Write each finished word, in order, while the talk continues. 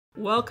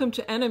Welcome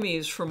to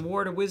Enemies from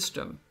War to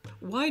Wisdom.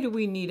 Why do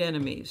we need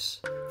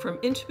enemies? From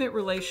intimate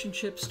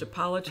relationships to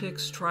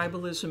politics,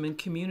 tribalism, and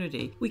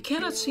community, we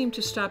cannot seem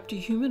to stop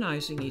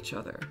dehumanizing each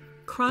other.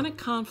 Chronic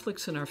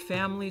conflicts in our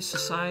families,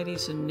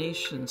 societies, and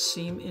nations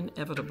seem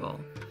inevitable.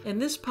 In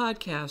this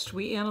podcast,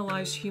 we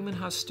analyze human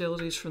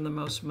hostilities from the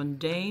most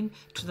mundane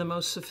to the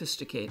most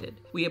sophisticated.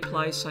 We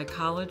apply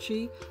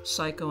psychology,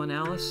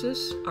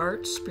 psychoanalysis,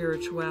 art,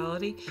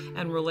 spirituality,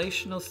 and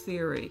relational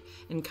theory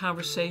in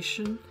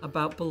conversation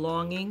about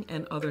belonging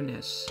and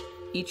otherness.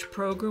 Each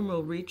program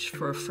will reach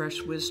for a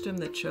fresh wisdom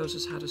that shows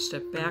us how to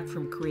step back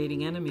from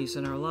creating enemies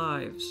in our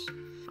lives.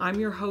 I'm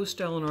your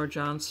host, Eleanor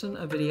Johnson,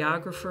 a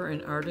videographer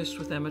and artist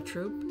with Emma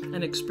Troupe,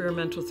 an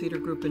experimental theater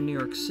group in New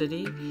York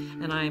City,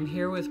 and I am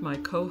here with my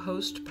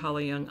co-host,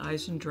 Paula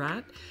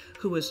Young-Eisendrath,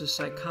 who is a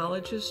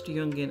psychologist,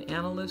 Jungian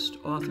analyst,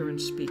 author,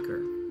 and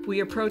speaker.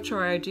 We approach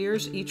our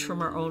ideas each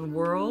from our own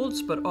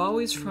worlds, but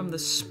always from the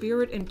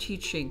spirit and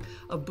teaching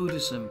of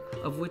Buddhism,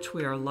 of which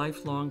we are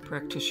lifelong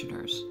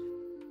practitioners.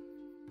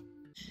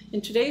 In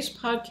today's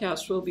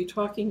podcast, we'll be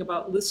talking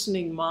about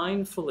listening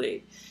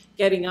mindfully,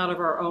 getting out of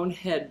our own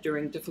head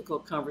during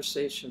difficult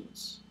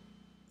conversations.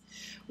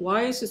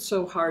 Why is it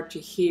so hard to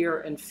hear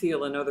and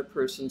feel another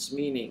person's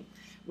meaning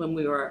when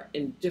we are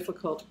in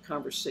difficult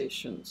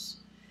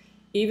conversations?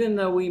 Even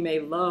though we may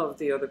love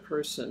the other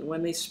person,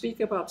 when they speak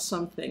about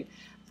something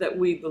that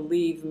we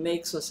believe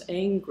makes us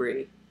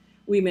angry,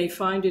 we may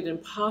find it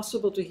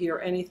impossible to hear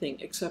anything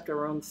except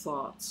our own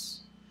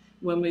thoughts.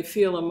 When we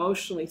feel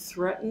emotionally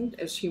threatened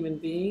as human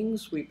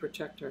beings, we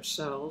protect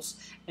ourselves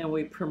and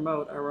we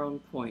promote our own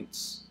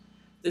points.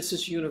 This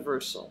is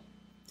universal.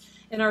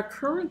 In our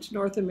current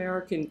North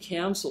American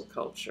cancel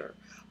culture,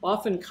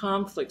 often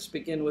conflicts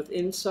begin with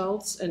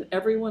insults and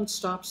everyone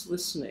stops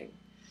listening.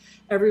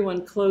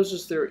 Everyone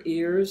closes their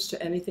ears to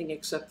anything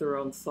except their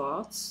own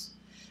thoughts.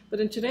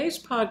 But in today's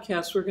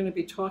podcast, we're going to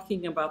be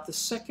talking about the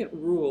second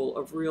rule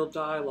of real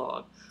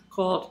dialogue,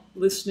 called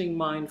listening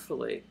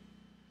mindfully.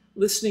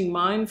 Listening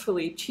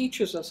mindfully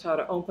teaches us how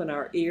to open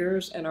our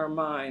ears and our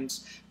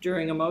minds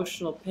during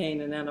emotional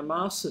pain and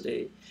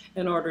animosity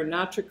in order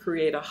not to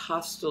create a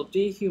hostile,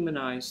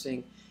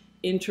 dehumanizing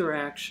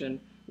interaction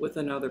with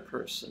another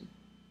person.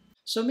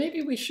 So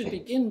maybe we should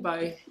begin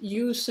by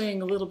you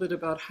saying a little bit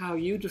about how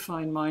you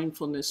define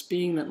mindfulness,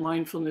 being that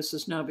mindfulness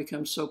has now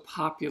become so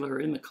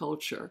popular in the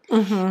culture.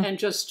 And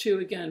just to,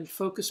 again,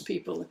 focus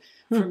people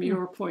from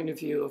your point of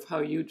view of how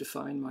you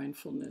define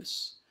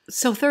mindfulness.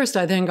 So first,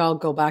 I think I'll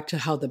go back to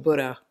how the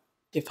Buddha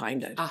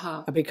defined it,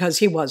 because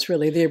he was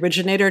really the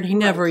originator, and he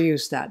never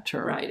used that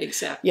term. Right,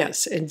 exactly.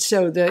 Yes, and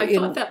so I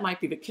thought that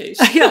might be the case.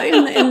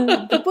 and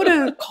the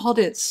Buddha called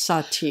it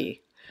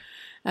sati,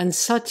 and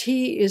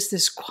sati is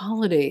this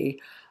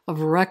quality of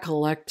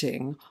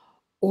recollecting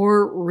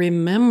or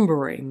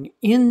remembering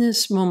in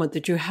this moment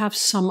that you have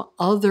some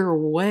other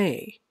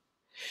way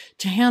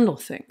to handle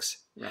things,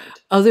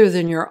 other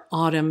than your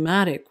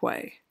automatic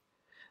way.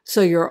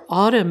 So your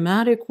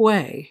automatic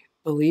way,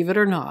 believe it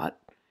or not,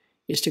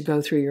 is to go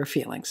through your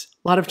feelings.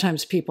 A lot of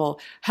times people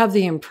have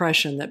the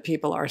impression that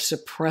people are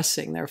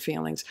suppressing their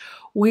feelings.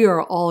 We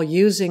are all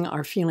using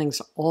our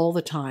feelings all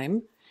the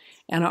time,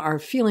 and our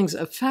feelings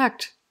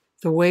affect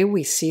the way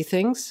we see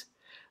things,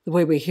 the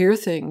way we hear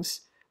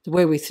things, the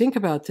way we think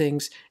about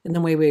things, and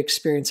the way we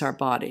experience our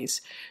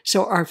bodies.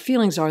 So our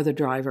feelings are the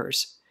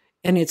drivers,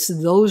 and it's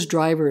those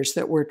drivers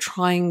that we're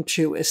trying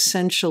to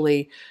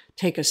essentially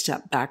take a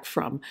step back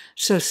from.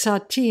 So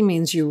sati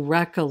means you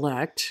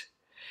recollect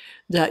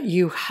that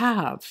you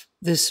have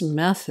this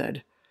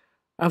method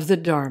of the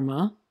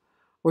Dharma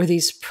or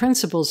these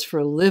principles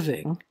for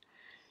living,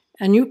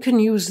 and you can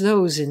use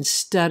those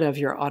instead of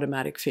your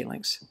automatic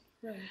feelings.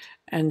 Right.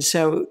 And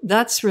so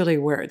that's really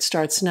where it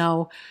starts.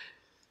 Now,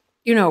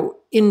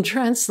 in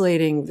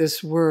translating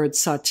this word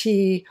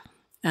sati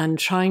and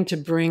trying to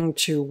bring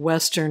to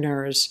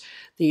Westerners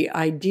the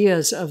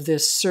ideas of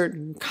this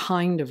certain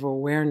kind of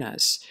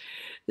awareness,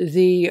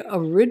 the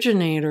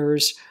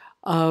originators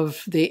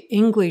of the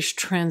English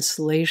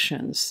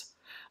translations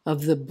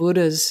of the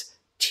Buddha's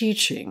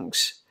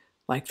teachings,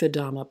 like the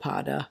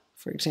Dhammapada,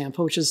 for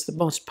example, which is the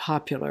most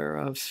popular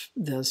of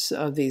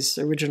these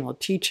original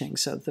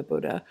teachings of the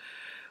Buddha,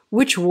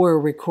 which were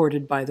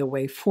recorded, by the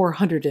way,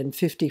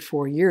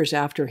 454 years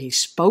after he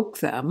spoke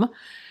them.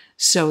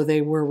 So they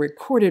were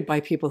recorded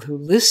by people who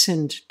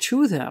listened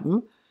to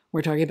them.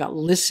 We're talking about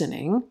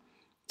listening.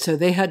 So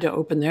they had to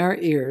open their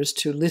ears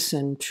to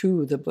listen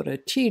to the Buddha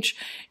teach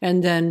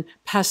and then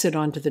pass it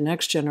on to the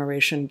next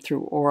generation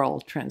through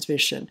oral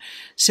transmission.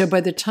 So by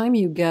the time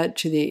you get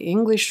to the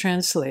English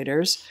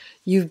translators,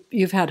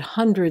 you've had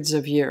hundreds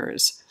of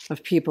years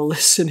of people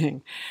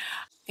listening.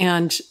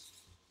 And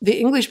the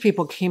English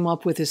people came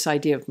up with this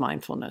idea of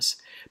mindfulness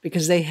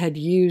because they had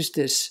used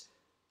this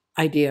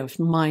idea of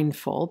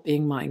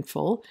being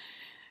mindful.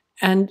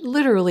 And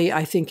literally,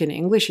 I think in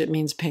English, it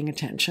means paying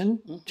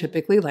attention,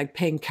 typically, like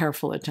paying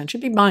careful attention.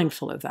 Be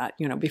mindful of that.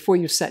 Before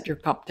you set your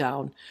cup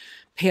down,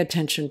 pay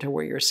attention to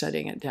where you're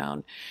setting it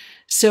down.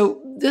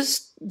 So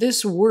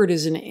this word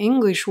is an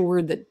English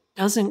word that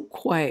doesn't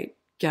quite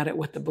get at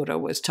what the Buddha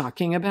was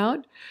talking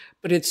about,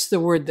 but it's the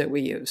word that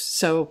we use.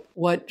 So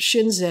what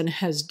Shinzen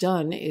has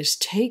done is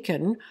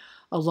taken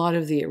a lot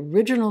of the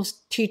original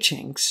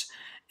teachings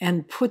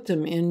and put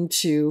them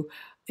into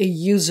a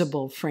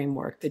usable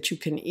framework that you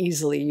can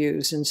easily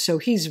use. And so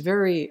he's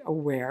very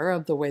aware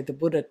of the way the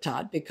Buddha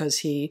taught because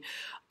he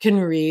can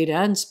read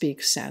and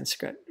speak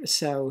Sanskrit.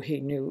 So he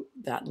knew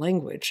that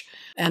language,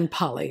 and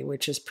Pali,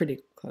 which is pretty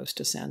close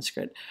to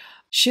Sanskrit.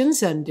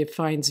 Shinzen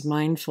defines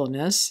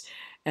mindfulness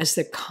as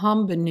the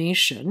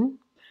combination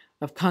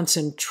of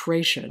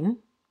concentration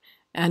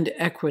and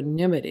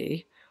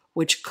equanimity,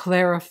 which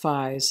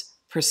clarifies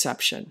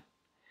perception.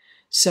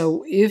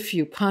 So if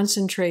you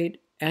concentrate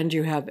and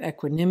you have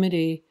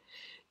equanimity,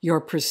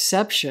 your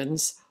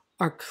perceptions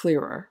are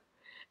clearer.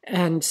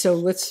 And so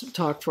let's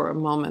talk for a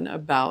moment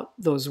about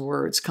those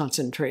words,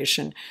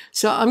 concentration.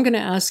 So I'm going to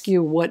ask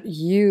you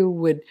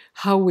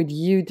how would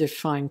you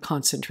define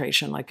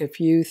concentration? Like if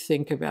you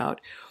think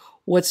about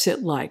what's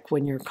it like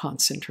when you're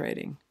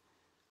concentrating?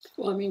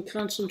 Well, I mean,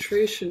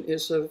 concentration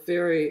is a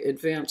very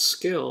advanced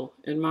skill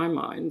in my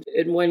mind.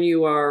 And when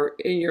you are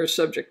in your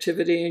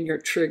subjectivity and you're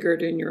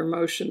triggered and your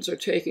emotions are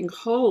taking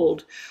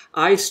hold,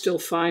 I still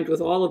find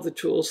with all of the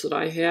tools that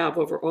I have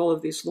over all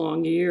of these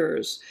long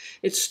years,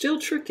 it's still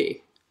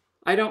tricky.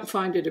 I don't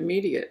find it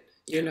immediate,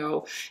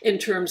 in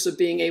terms of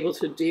being able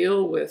to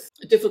deal with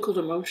difficult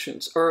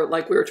emotions, or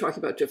like we were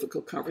talking about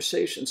difficult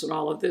conversations and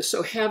all of this.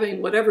 So having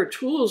whatever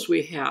tools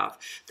we have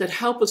that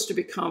help us to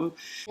become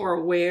more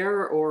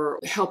aware or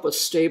help us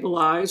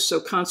stabilize. So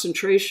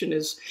concentration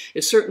is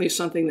certainly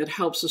something that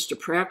helps us to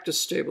practice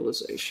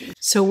stabilization.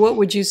 So what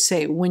would you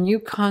say when you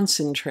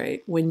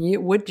concentrate,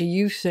 what do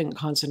you think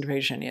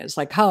concentration is?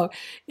 Like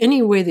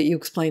any way that you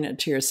explain it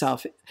to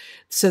yourself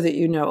so that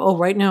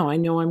right now I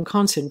know I'm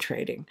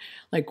concentrating.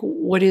 Like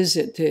what is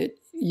it that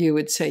you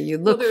would say you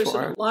look for? Well, there's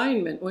an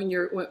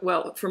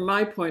alignment from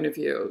my point of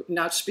view,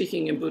 not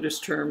speaking in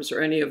Buddhist terms or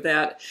any of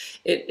that,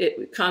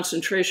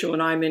 concentration,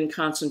 when I'm in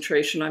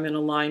concentration, I'm in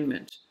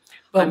alignment.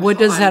 But what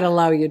does that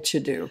allow you to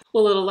do?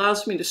 Well, it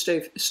allows me to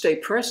stay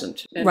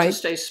present and to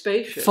stay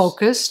spacious.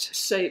 Focused.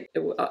 Say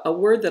a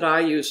word that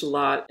I use a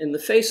lot in the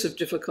face of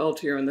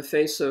difficulty or in the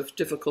face of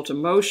difficult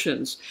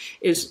emotions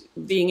is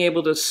being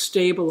able to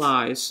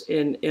stabilize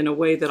in a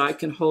way that I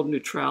can hold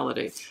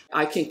neutrality.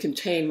 I can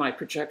contain my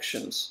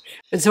projections.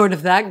 And sort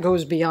of that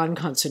goes beyond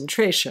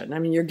concentration. I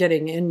mean, you're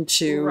getting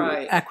into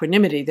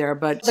equanimity there,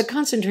 but the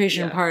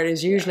concentration part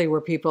is usually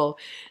where people,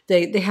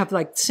 they have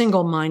like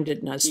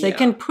single-mindedness. They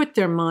can put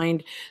their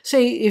mind,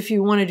 say if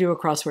you want to do a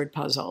crossword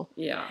puzzle,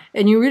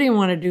 and you really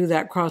want to do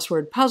that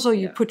crossword puzzle,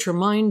 you put your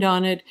mind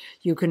on it,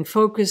 you can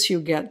focus, you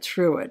get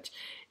through it.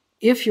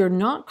 If you're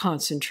not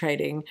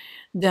concentrating,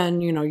 then,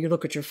 you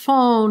look at your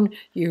phone,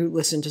 you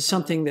listen to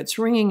something that's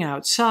ringing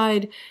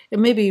outside,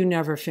 and maybe you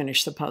never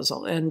finish the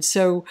puzzle. And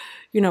so,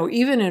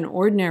 even in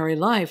ordinary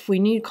life, we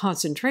need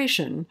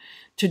concentration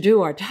to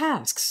do our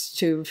tasks,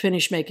 to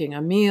finish making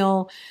a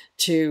meal,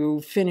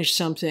 to finish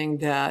something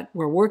that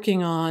we're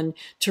working on,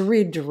 to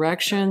read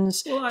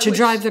directions, to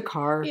drive the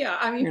car. Yeah,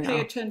 I mean, pay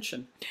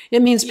attention.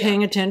 It means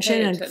paying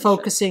attention and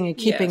focusing and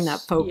keeping that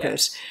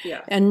focus.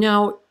 Yes. And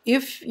now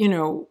if,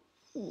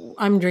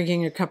 I'm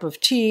drinking a cup of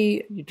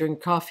tea, you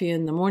drink coffee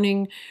in the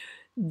morning,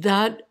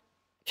 that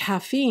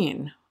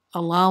caffeine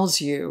allows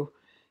you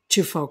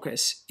to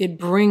focus. It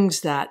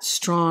brings that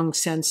strong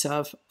sense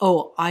of,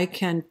 I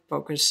can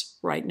focus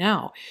right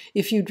now.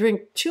 If you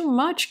drink too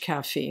much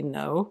caffeine,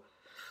 though,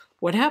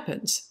 what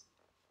happens?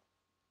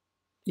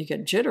 You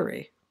get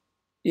jittery.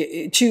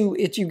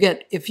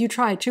 If you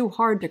try too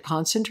hard to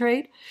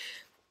concentrate,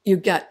 you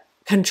get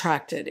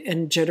contracted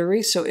and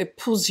jittery, so it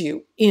pulls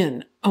you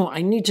in.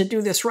 I need to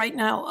do this right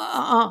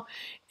now.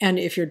 And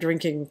if you're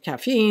drinking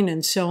caffeine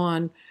and so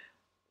on,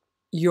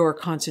 your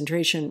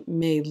concentration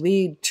may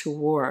lead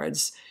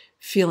towards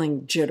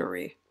feeling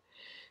jittery.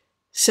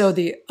 So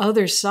the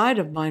other side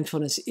of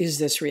mindfulness is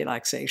this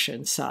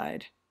relaxation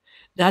side.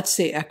 That's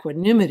the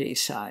equanimity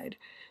side.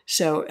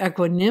 So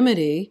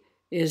equanimity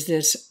is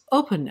this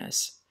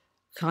openness,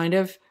 kind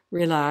of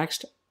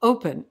relaxed,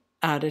 open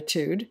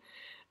attitude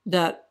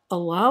that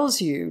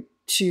allows you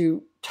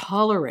to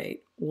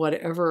tolerate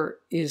whatever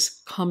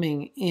is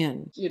coming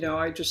in.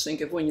 I just think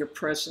of when you're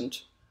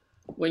present,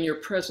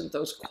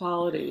 those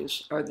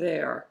qualities are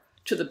there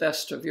to the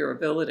best of your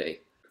ability.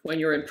 When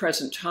you're in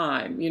present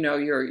time,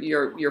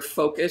 you're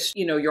focused,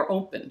 you're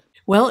open.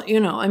 Well,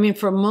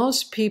 for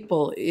most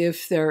people,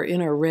 if they're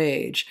in a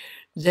rage,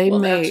 they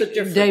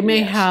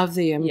may have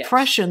the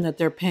impression that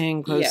they're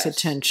paying close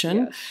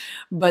attention,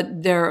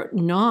 but they're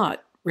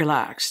not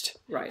relaxed.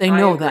 Right. They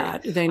know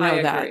that. They know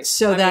I that. agree.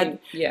 So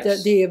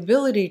the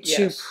ability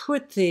to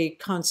put the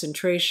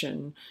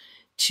concentration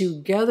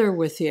together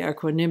with the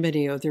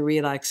equanimity or the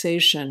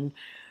relaxation,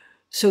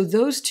 so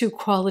those two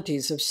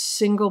qualities of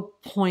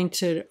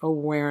single-pointed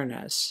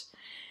awareness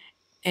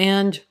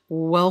and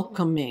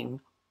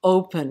welcoming,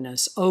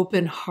 openness,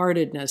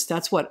 open-heartedness,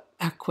 that's what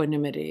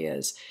equanimity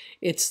is.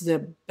 It's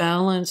the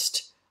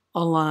balanced,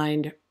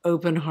 aligned,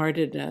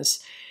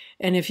 open-heartedness.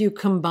 And if you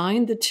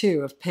combine the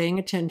two of paying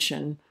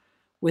attention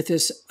with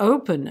this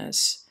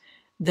openness,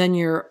 then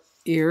your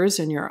ears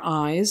and your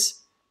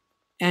eyes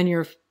and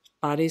your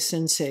body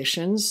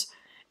sensations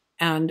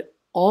and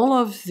all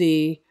of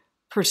the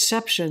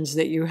perceptions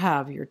that you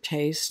have, your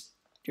taste,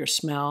 your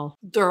smell,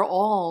 they're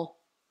all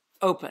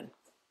open.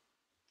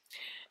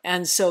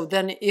 And so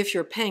then if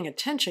you're paying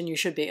attention, you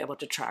should be able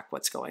to track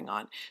what's going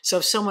on. So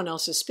if someone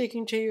else is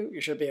speaking to you, you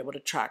should be able to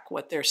track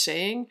what they're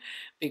saying,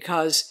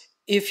 because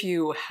if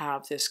you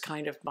have this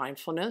kind of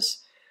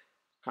mindfulness,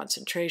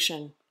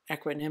 concentration,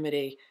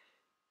 equanimity,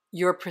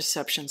 your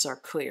perceptions are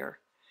clear.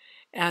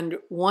 And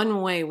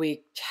one way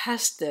we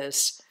test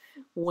this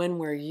when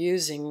we're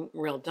using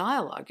real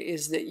dialogue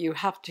is that you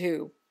have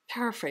to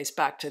paraphrase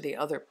back to the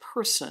other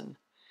person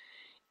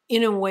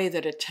in a way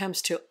that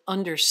attempts to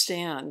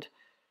understand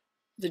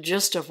the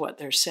gist of what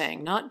they're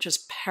saying, not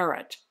just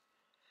parrot,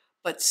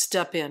 but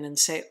step in and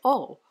say,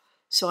 oh,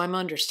 so I'm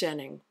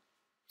understanding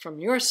from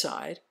your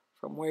side,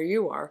 from where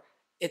you are,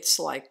 it's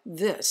like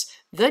this.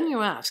 Then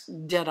you ask,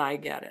 did I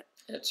get it?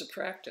 It's a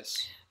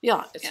practice.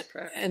 Yeah. It's a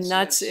practice. And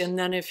that's, yes. And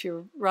then if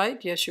you're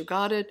right, yes, you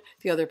got it.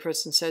 The other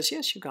person says,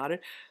 yes, you got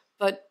it.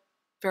 But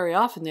very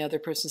often the other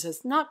person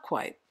says, not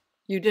quite.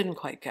 You didn't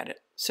quite get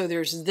it. So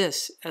there's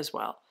this as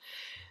well.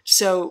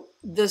 So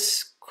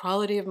this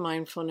quality of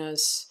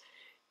mindfulness,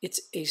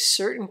 it's a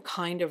certain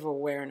kind of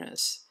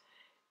awareness.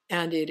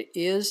 And it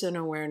is an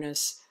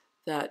awareness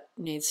that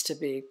needs to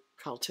be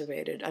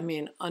cultivated. I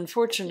mean,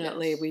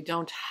 unfortunately, yes. We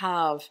don't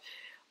have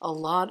a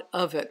lot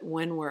of it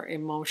when we're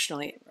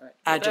emotionally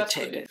agitated. That's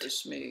what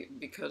interests me,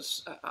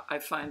 because I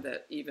find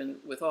that even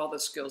with all the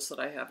skills that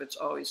I have, it's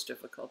always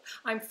difficult.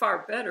 I'm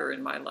far better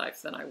in my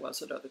life than I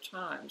was at other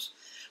times,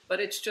 but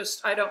it's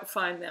just, I don't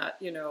find that,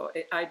 you know,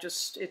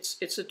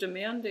 it's a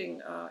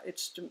demanding,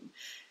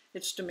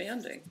 it's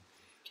demanding.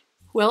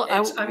 Well,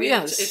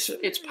 yes,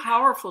 it's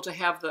powerful to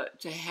have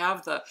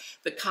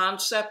the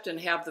concept and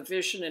have the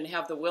vision and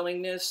have the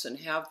willingness and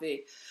have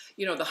the,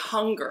 you know, the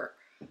hunger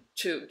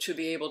to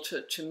be able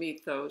to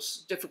meet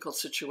those difficult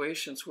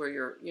situations where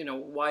you're, you know,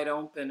 wide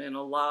open and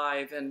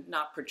alive and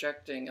not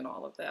projecting and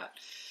all of that.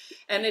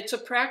 And it's a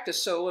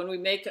practice. So when we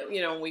make,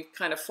 you know, we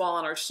kind of fall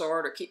on our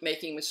sword or keep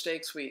making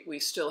mistakes, we're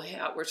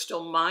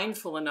still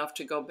mindful enough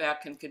to go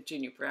back and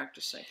continue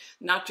practicing,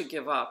 not to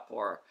give up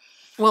or.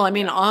 Well, I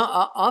mean,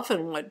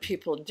 often what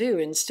people do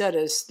instead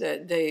is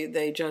that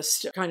they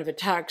just kind of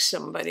attack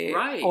somebody,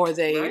 right, or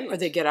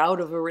they get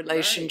out of a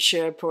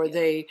relationship, right, or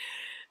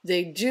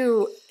they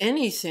do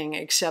anything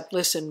except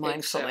listen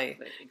mindfully,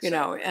 exactly. You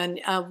know.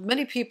 And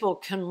many people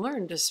can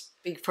learn to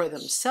speak for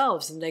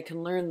themselves, and they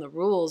can learn the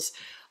rules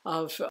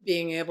of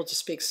being able to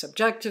speak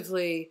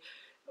subjectively,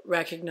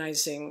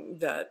 recognizing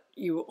that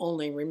you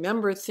only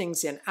remember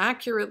things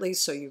inaccurately,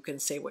 so you can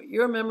say what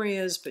your memory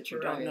is, but you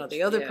don't know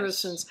the other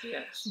person's.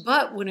 Yes.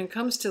 But when it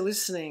comes to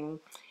listening,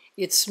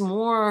 it's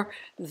more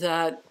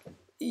that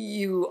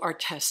you are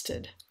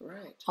tested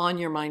on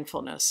your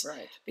mindfulness.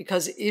 Right.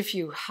 Because if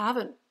you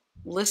haven't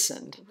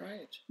listened,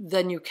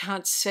 then you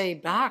can't say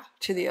back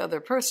to the other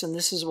person,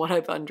 this is what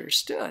I've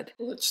understood.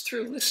 Well, it's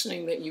through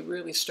listening that you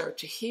really start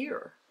to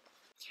hear.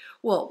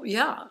 Well,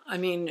 yeah. I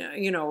mean,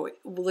 you know,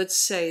 let's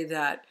say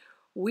that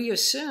we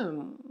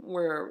assume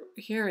we're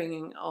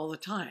hearing all the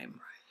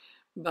time,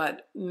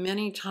 but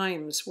many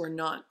times we're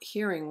not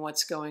hearing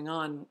what's going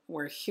on.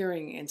 We're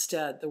hearing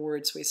instead the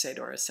words we say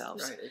to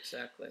ourselves. Right,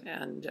 exactly.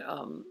 And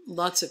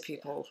lots of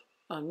people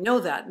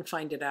know that and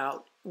find it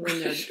out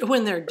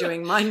when they're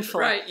doing mindful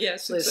right,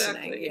 yes,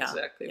 listening. Exactly, yeah,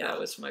 exactly. Yeah. That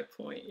was my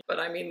point. But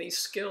I mean, these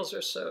skills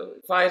are so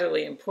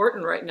vitally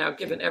important right now,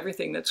 given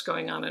everything that's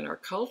going on in our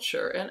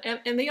culture.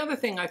 And the other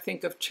thing I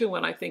think of too,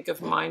 when I think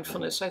of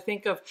mindfulness, I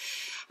think of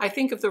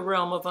the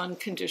realm of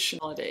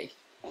unconditionality,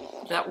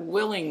 that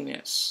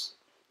willingness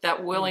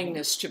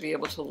to be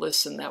able to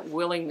listen, that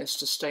willingness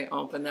to stay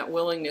open, that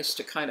willingness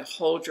to kind of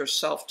hold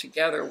yourself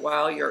together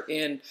while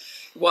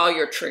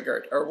you're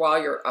triggered or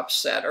while you're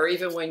upset, or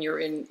even when you're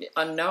in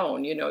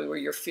unknown, you know, where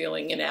you're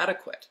feeling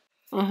inadequate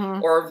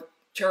or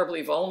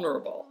terribly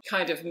vulnerable.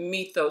 Kind of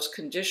meet those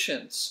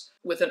conditions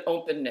with an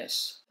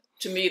openness.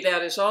 To me,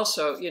 that is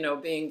also, you know,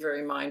 being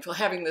very mindful,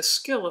 having the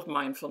skill of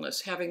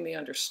mindfulness, having the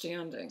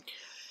understanding.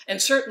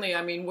 And certainly,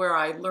 I mean, where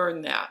I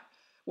learned that,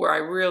 where I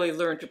really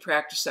learned to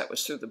practice that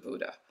was through the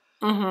Buddha.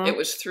 It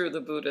was through the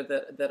Buddha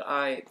that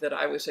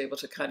I was able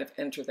to kind of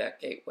enter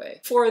that gateway.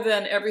 Before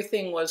then,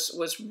 everything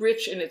was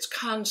rich in its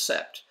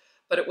concept,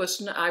 but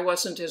I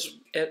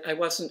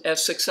wasn't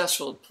as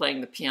successful at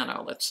playing the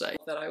piano, let's say,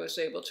 that I was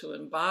able to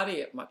embody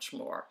it much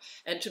more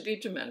and to be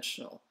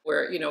dimensional,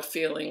 where, you know,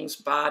 feelings,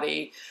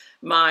 body,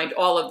 mind,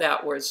 all of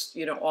that was,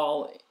 you know,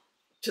 all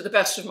to the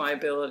best of my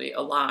ability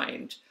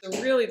aligned.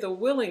 Really the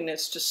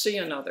willingness to see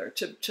another,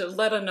 to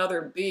let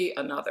another be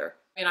another.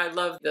 And I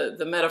love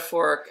the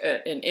metaphoric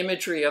and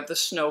imagery of the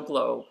snow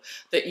globe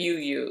that you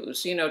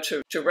use, you know,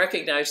 to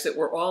recognize that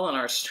we're all in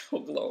our snow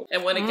globe.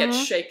 And when it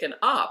gets shaken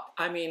up,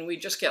 I mean, we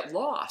just get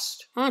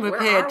lost. We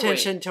pay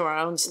attention to our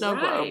own snow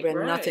globe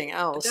and nothing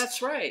else.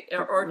 That's right.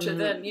 Or to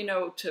then, you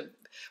know,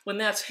 when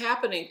that's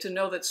happening, to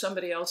know that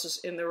somebody else is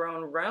in their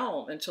own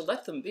realm and to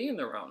let them be in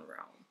their own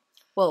realm.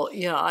 Well,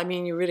 yeah, I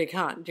mean, you really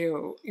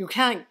you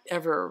can't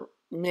ever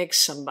make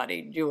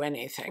somebody do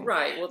anything.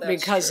 Right, well, that's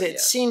because true, it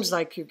yes. seems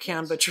like you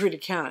can, but you really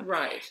can't.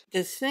 Right.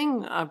 The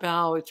thing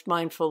about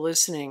mindful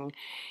listening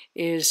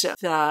is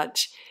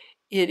that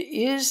it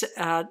is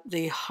at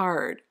the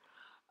heart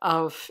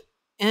of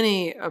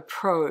any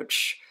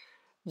approach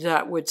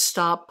that would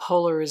stop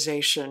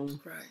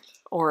polarization Right.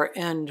 or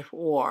end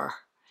war.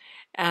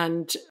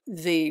 And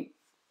the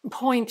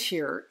point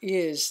here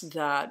is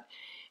that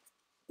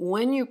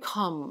when you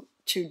come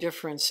to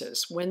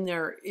differences, when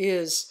there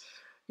is,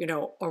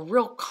 a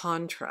real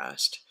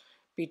contrast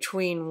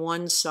between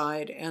one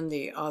side and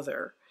the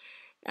other,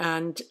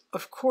 and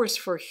of course,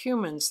 for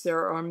humans,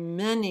 there are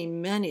many,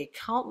 many,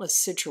 countless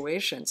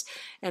situations,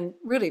 and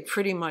really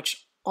pretty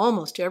much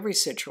almost every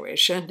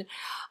situation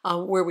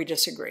where we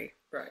disagree.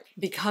 Right.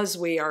 Because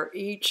we are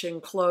each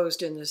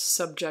enclosed in this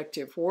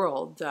subjective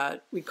world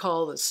that we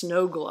call the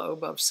snow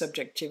globe of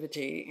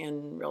subjectivity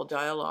in real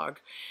dialogue.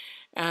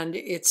 And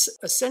it's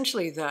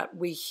essentially that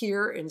we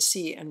hear and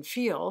see and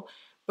feel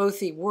both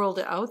the world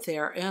out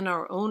there and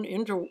our own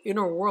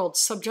inner world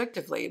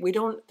subjectively.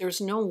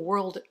 There's no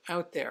world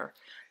out there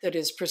that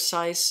is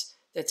precise,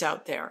 that's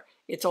out there.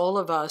 It's all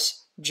of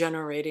us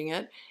generating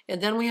it.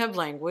 And then we have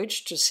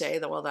language to say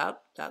that, well,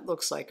 that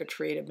looks like a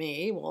tree to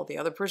me. Well, the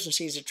other person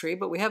sees a tree,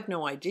 but we have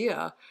no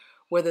idea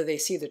whether they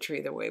see the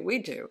tree the way we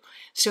do.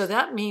 So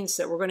that means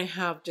that we're going to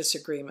have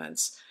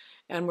disagreements,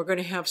 and we're going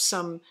to have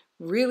some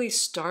really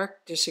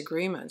stark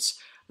disagreements,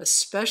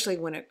 especially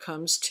when it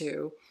comes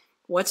to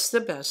what's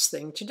the best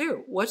thing to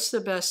do? What's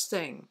the best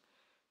thing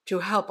to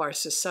help our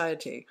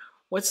society?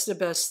 What's the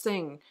best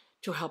thing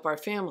to help our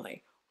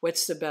family?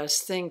 What's the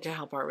best thing to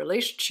help our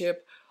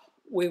relationship?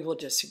 We will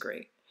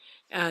disagree.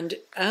 And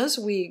as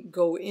we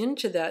go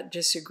into that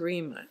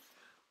disagreement,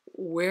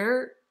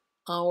 where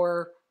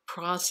our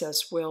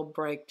process will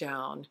break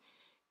down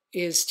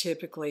is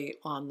typically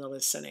on the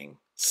listening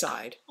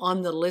side.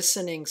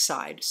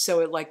 So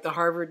like the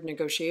Harvard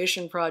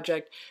Negotiation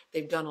Project,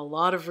 they've done a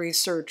lot of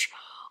research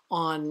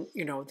on,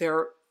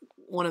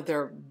 one of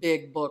their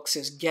big books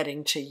is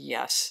Getting to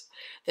Yes.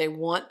 They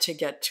want to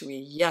get to a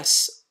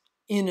yes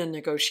in a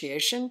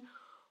negotiation.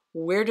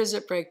 Where does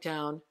it break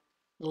down?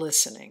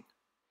 Listening.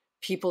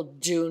 People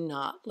do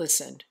not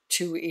listen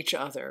to each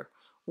other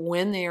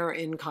when they are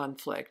in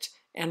conflict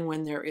and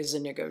when there is a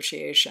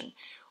negotiation.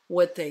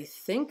 What they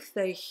think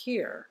they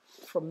hear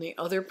from the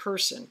other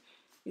person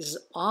is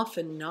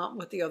often not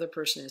what the other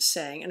person is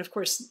saying. And of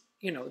course,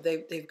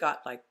 they've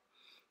got like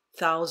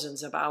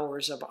thousands of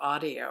hours of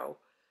audio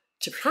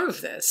to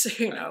prove this.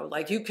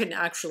 You can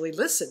actually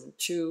listen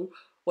to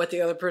what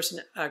the other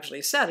person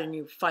actually said, and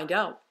you find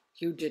out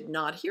you did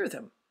not hear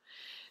them.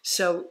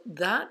 So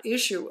that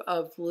issue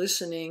of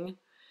listening,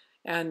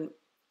 and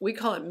we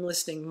call it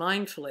listening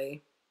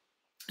mindfully.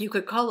 You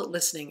could call it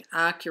listening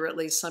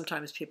accurately.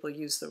 Sometimes people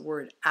use the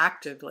word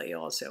actively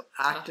also,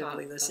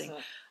 actively listening,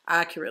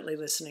 accurately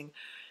listening.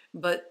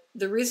 But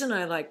the reason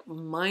I like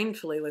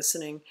mindfully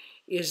listening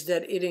is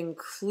that it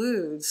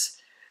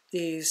includes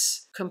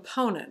these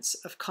components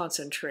of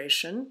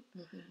concentration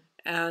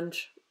and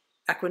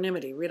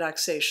equanimity,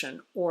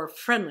 relaxation, or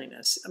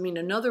friendliness. I mean,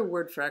 another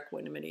word for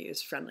equanimity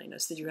is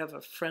friendliness, that you have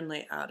a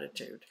friendly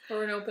attitude.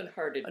 Or an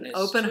open-heartedness. An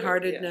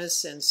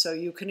open-heartedness, yes. And so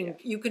you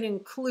can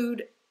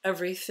include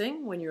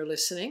everything when you're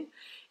listening,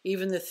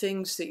 even the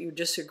things that you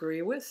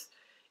disagree with,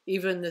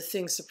 even the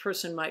things the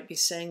person might be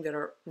saying that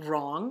are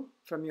wrong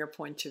from your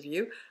point of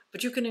view,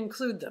 but you can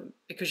include them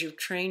because you've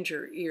trained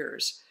your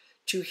ears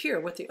to hear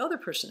what the other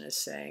person is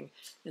saying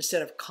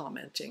instead of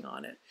commenting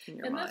on it in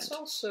your mind. And that's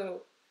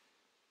also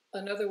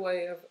another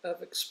way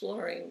of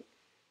exploring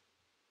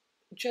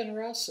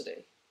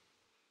generosity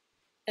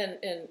and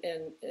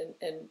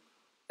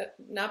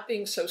not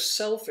being so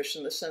selfish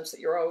in the sense that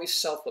you're always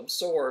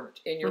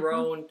self-absorbed in your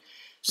own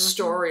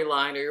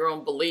storyline or your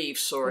own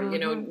beliefs or,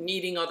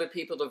 needing other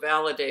people to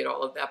validate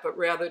all of that, but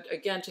rather,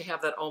 again, to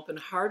have that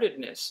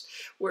open-heartedness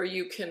where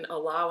you can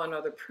allow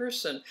another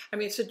person. I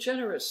mean, it's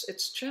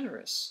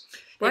generous.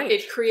 Right.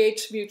 It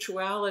creates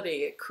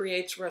mutuality. It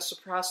creates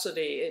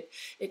reciprocity.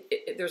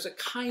 There's a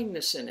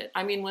kindness in it.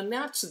 I mean, when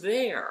that's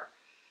there,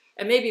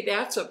 and maybe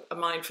that's a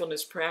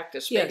mindfulness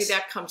practice. Maybe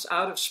that comes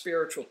out of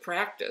spiritual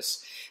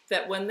practice.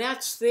 That when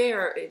that's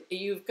there,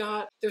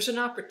 there's an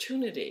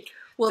opportunity.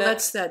 Well,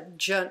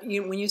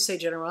 when you say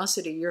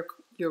generosity,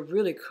 you're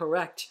really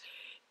correct.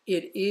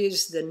 It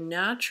is the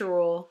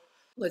natural,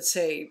 let's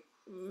say,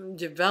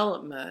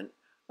 development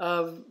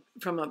of,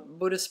 from a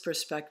Buddhist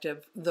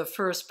perspective, the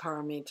first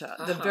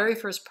paramita. The very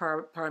first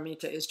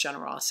paramita is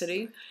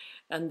generosity,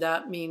 and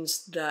that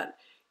means that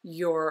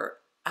your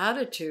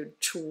attitude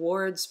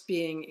towards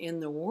being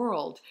in the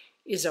world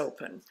is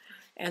open.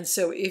 And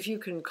so if you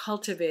can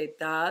cultivate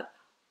that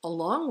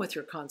along with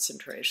your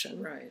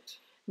concentration. Right.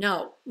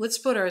 Now, let's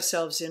put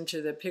ourselves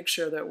into the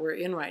picture that we're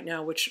in right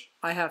now, which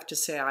I have to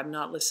say I'm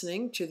not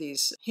listening to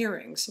these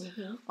hearings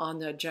on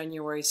the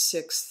January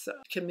 6th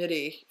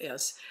committee,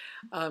 yes.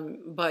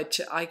 But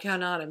I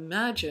cannot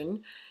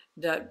imagine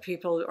that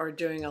people are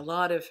doing a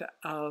lot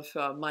of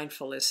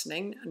mindful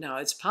listening. Now,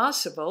 it's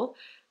possible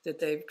that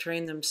they've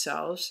trained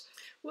themselves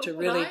to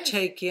really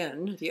take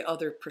in the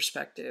other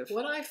perspective.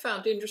 What I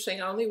found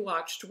interesting, I only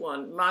watched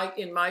one.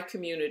 In my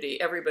community,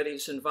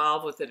 everybody's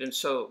involved with it, and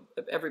so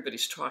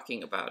everybody's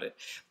talking about it.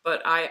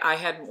 But I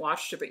hadn't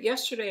watched it. But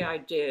yesterday I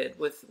did,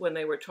 when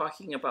they were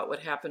talking about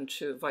what happened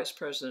to Vice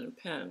President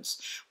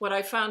Pence. What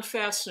I found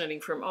fascinating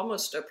from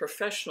almost a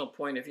professional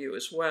point of view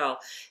as well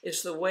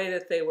is the way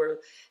that they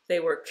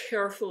were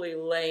carefully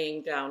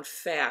laying down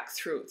fact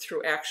through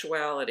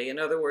actuality. In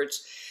other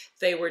words,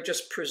 they were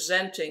just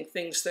presenting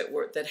things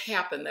that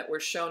happened, that were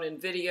shown in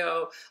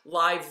video,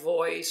 live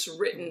voice,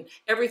 written.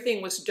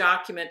 Everything was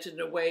documented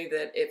in a way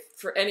that, if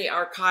for any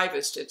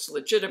archivist, it's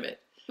legitimate.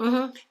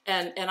 Mm-hmm.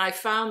 And I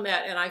found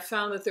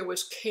that there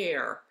was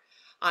care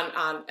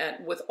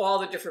and with all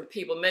the different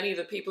people, many of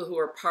the people who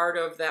are part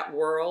of that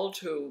world,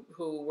 who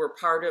were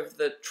part of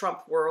the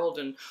Trump world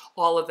and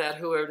all of that,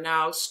 who are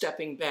now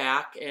stepping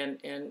back and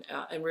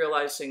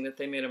realizing that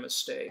they made a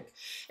mistake.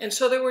 And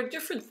so there were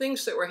different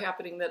things that were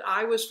happening that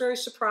I was very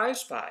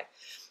surprised by.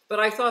 But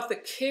I thought the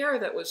care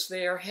that was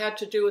there had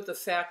to do with the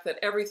fact that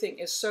everything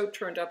is so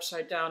turned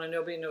upside down and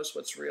nobody knows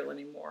what's real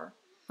anymore.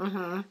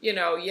 Mm-hmm. You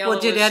know, well,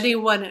 did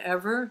anyone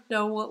ever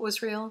know what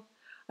was real?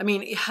 I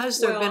mean, has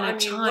there been a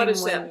time when... What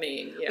does that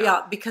mean?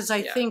 Yeah, because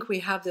I think we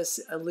have this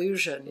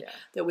illusion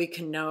that we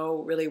can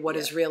know really what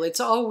is real.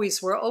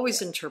 We're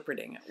always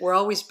interpreting it. We're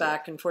always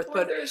back and forth.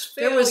 Well, but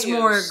there was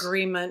more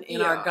agreement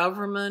in our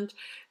government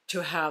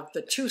to have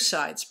the two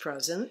sides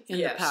present in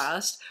the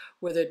past,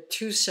 where the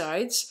two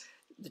sides,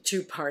 the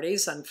two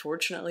parties,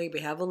 unfortunately,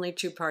 we have only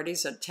two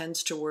parties that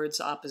tends towards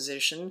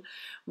opposition,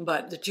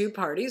 but the two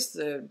parties,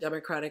 the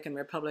Democratic and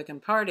Republican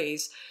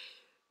parties,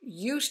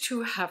 used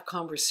to have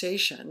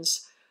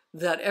conversations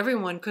that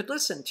everyone could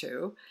listen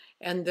to,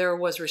 and there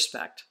was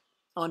respect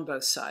on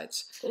both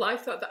sides. Well, I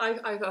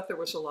thought there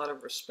was a lot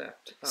of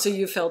respect. So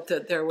you felt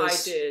that there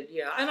was... I did,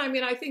 yeah. And I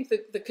mean, I think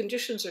that the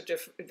conditions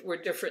were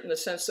different in the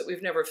sense that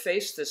we've never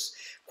faced this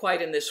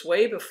quite in this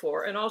way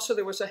before, and also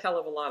there was a hell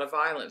of a lot of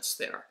violence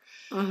there.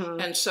 Mm-hmm.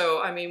 And so,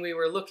 I mean, we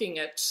were looking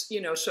at,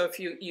 so if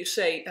you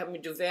say, I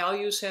mean, do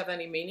values have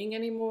any meaning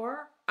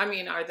anymore? I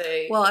mean, are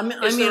they... Well,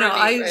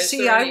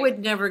 I would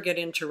never get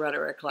into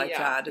rhetoric like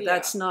that.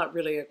 That's not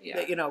really,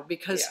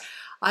 because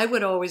I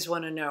would always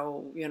want to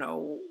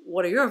know,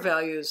 what are your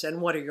values and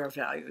what are your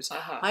values?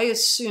 Uh-huh. I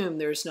assume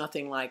there's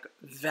nothing like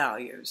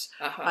values.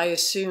 Uh-huh. I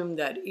assume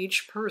that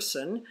each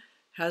person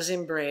has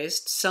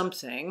embraced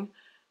something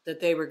that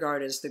they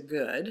regard as the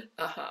good,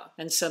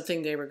 and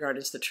something they regard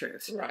as the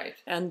truth. Right.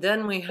 And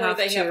then we have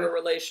have a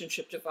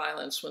relationship to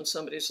violence when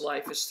somebody's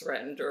life is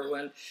threatened, or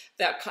when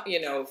that,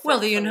 Well,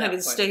 the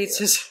United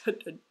States is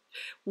a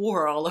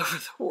war all over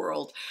the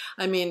world.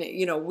 I mean,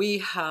 we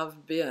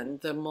have been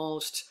the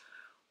most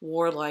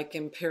warlike,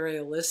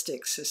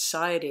 imperialistic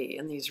society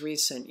in these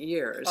recent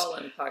years. All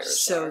empires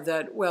so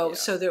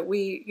that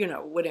we,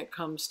 when it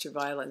comes to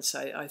violence,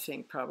 I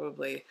think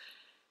probably...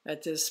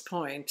 At this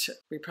point,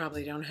 we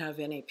probably don't have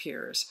any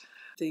peers.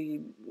 The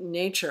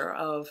nature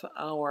of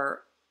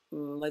our,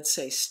 let's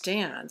say,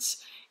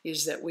 stance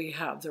is that we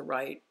have the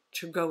right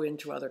to go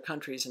into other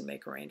countries and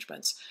make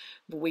arrangements.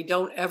 But we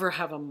don't ever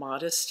have a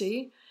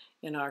modesty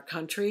in our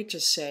country to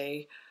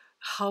say,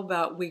 how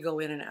about we go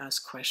in and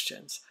ask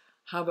questions?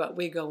 How about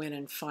we go in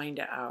and find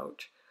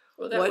out?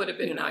 Well, that would have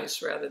been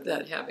nice rather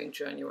than having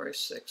January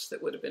 6th.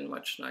 That would have been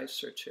much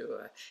nicer to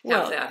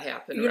have that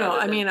happen.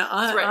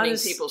 Threatening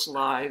people's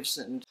lives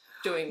and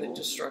doing the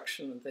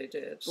destruction that they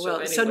did.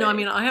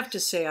 I have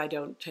to say I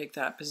don't take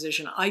that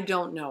position. I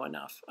don't know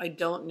enough. I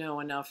don't know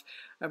enough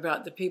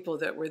about the people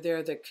that were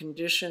there, the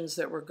conditions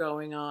that were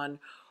going on,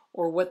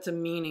 or what the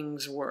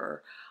meanings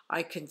were.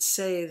 I can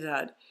say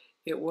that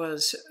it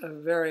was a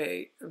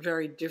very,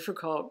 very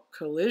difficult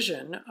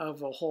collision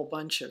of a whole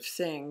bunch of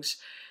things.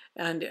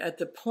 And at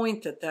the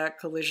point that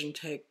collision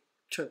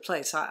took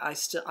place,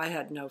 I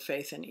had no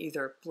faith in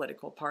either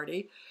political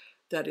party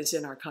that is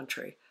in our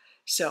country.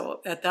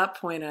 So at that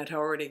point, I'd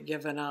already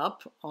given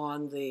up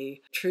on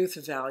the truth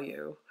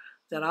value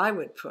that I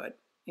would put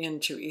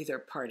into either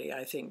party.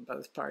 I think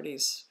both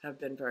parties have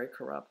been very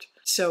corrupt.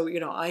 So,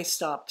 I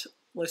stopped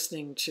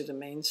listening to the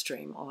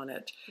mainstream on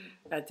it.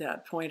 At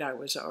that point, I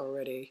was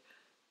already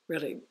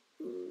really,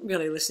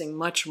 really listening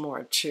much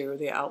more to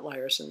the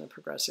outliers in the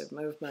progressive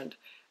movement,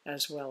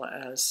 as well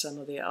as some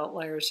of the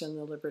outliers in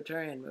the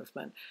libertarian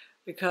movement,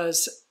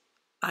 because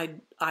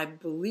I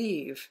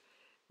believe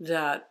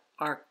that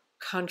our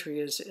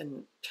country is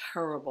in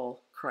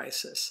terrible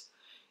crisis,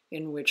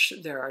 in which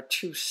there are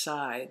two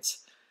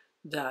sides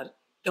that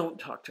don't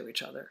talk to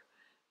each other.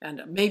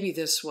 And maybe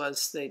this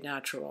was the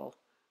natural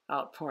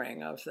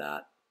outpouring of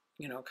that,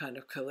 kind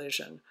of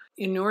collision.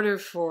 In order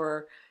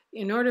for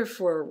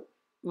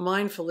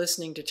mindful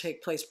listening to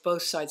take place,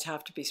 both sides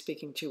have to be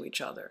speaking to each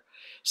other.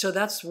 So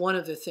that's one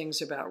of the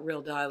things about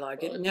real dialogue.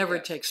 Well, it never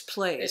takes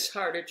place. It's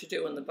harder to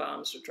do when the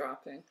bombs are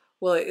dropping.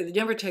 Well, it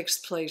never takes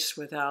place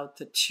without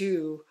the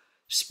two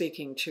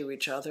speaking to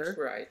each other.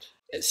 Right.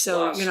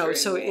 So, you know,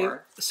 so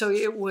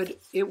Fostering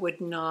it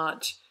would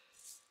not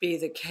be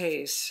the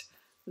case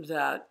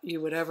that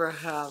you would ever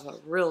have a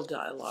real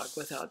dialogue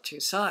without two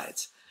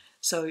sides.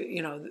 So,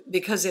 you know,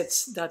 because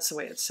that's the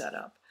way it's set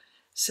up.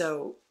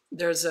 So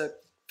there's a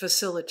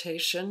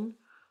facilitation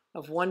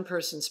of one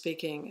person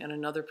speaking and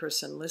another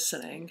person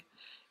listening,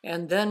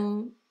 and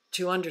then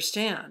to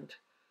understand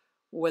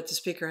what the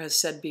speaker has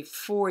said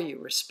before you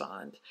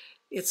respond.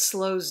 It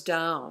slows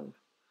down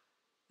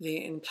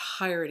the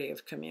entirety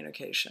of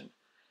communication.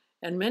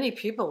 And many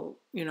people,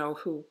 you know,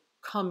 who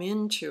come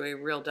into a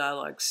real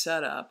dialogue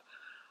setup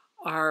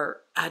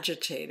are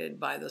agitated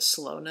by the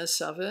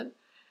slowness of it.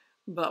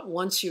 But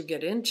once you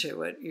get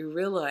into it, you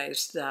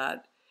realize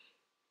that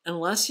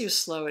unless you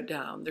slow it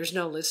down, there's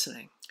no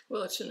listening.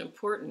 Well, it's an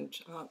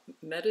important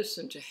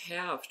medicine to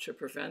have to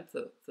prevent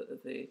the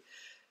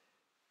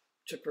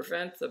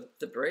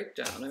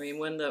breakdown. I mean,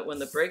 when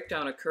the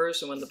breakdown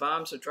occurs and when the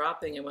bombs are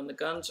dropping and when the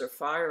guns are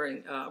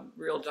firing,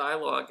 real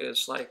dialogue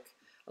is like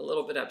a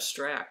little bit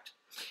abstract.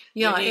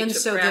 Yeah, you need and to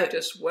so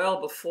practice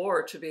well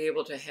before to be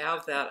able to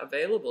have that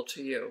available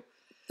to you.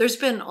 There's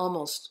been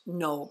almost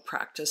no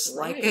practice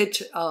like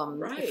it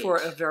for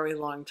a very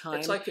long time.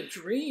 It's like a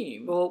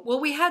dream. Well,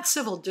 we had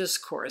civil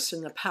discourse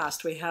in the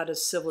past. We had a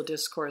civil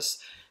discourse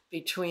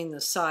between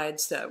the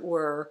sides that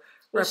were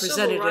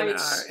represented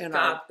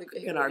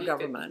in our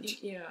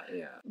government. Yeah.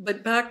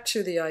 But back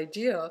to the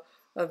idea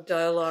of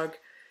dialogue.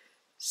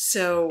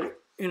 So,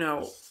 you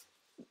know,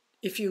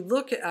 if you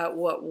look at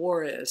what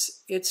war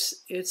is,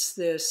 it's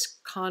this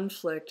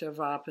conflict of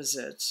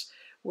opposites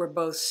where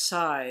both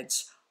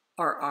sides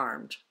are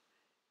armed.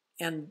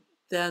 And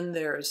then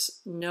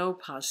there's no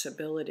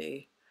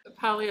possibility.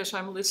 Polly, as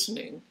I'm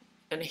listening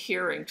and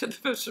hearing to the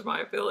best of my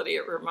ability,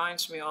 it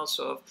reminds me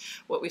also of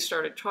what we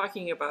started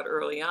talking about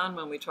early on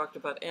when we talked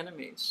about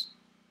enemies.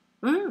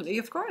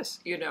 Of course.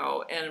 You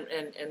know,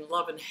 and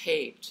love and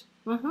hate.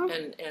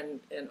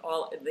 And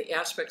all the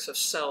aspects of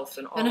self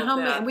and all of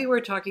that. And we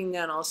were talking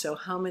then also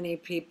how many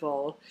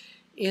people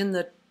in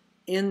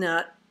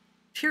that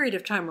period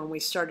of time when we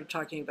started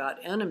talking about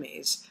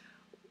enemies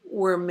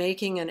were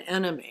making an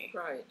enemy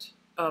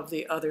of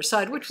the other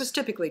side, which was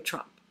typically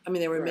Trump. I mean,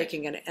 they were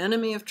making an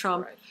enemy of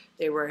Trump.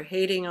 They were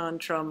hating on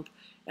Trump,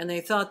 and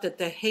they thought that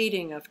the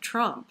hating of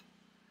Trump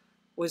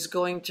was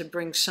going to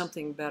bring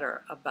something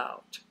better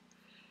about.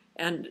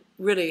 And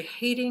really,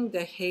 hating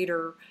the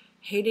hater,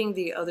 hating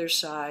the other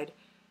side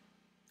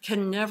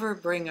can never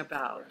bring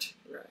about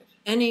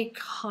any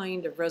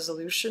kind of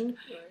resolution.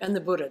 And the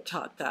Buddha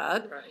taught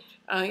that.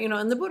 You know,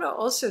 and the Buddha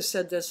also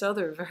said this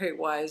other very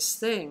wise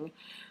thing,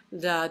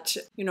 that,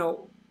 you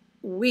know,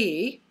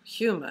 we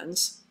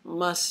humans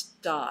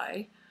must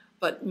die,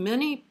 but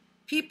many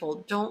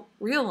people don't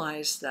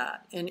realize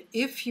that. And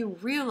if you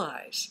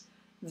realize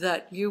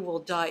that you will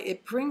die,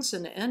 it brings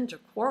an end to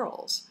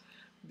quarrels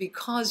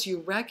because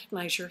you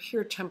recognize you're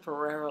here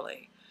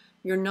temporarily.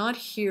 You're not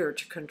here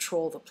to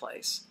control the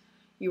place.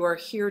 You are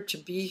here to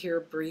be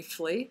here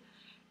briefly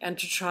and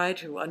to try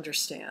to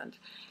understand.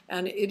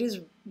 And it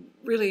is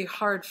really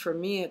hard for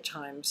me at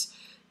times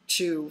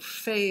to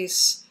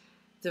face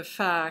the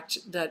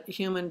fact that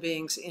human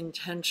beings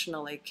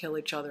intentionally kill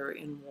each other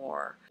in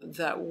war.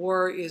 That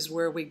war is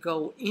where we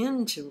go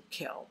in to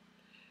kill.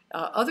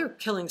 Other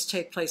killings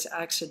take place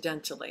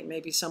accidentally.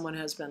 Maybe someone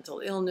has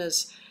mental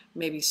illness,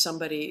 maybe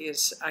somebody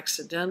is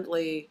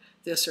accidentally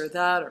this or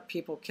that, or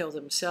people kill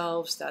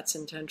themselves. That's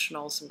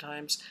intentional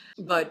sometimes.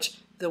 But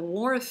the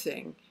war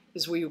thing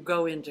is where you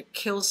go in to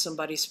kill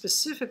somebody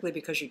specifically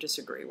because you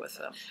disagree with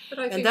them.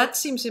 And that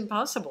seems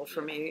impossible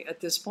for me at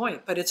this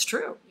point, but it's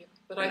true.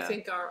 But I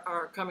think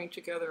our coming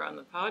together on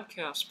the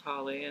podcast,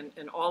 Polly,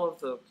 and all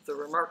of the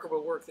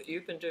remarkable work that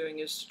you've been doing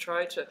is to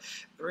try to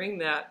bring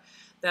that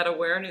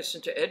awareness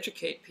and to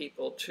educate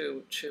people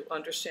to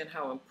understand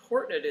how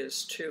important it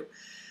is to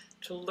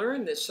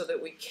learn this so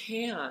that we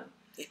can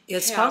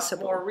have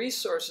more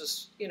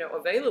resources, you know,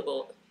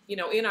 available, you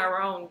know, in our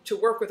own, to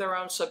work with our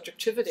own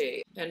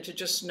subjectivity and to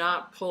just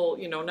not pull,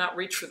 you know, not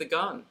reach for the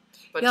gun.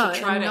 But to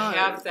try to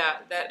have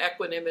that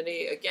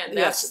equanimity, again,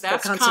 that's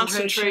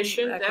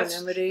concentration.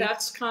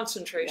 That's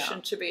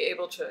concentration to be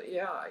able to,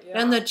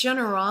 And the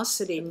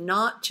generosity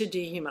not to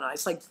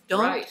dehumanize. Like,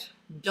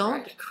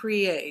 don't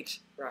create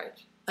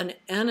an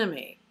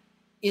enemy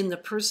in the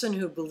person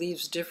who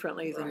believes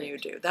differently than you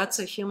do. That's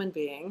a human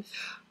being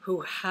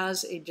who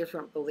has a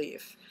different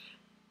belief.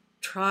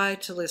 Try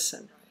to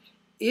listen.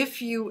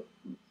 If you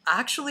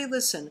actually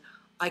listen,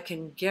 I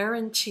can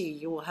guarantee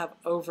you will have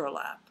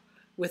overlap.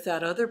 With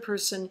that other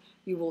person,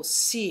 you will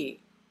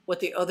see what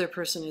the other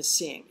person is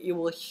seeing. You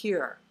will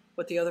hear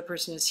what the other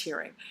person is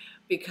hearing,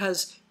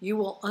 because you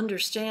will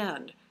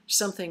understand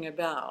something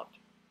about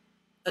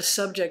a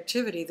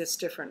subjectivity that's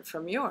different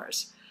from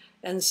yours.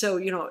 And so,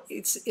 you know,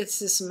 it's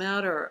this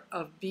matter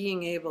of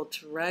being able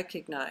to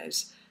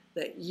recognize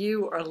that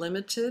you are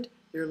limited.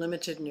 You're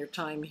limited in your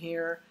time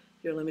here.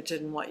 You're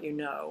limited in what you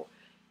know.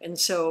 And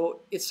so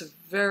it's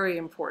very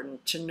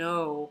important to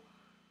know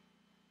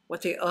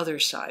what the other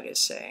side is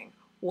saying.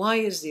 Why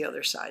is the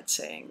other side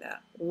saying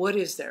that? What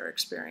is their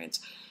experience?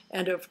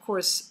 And of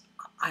course,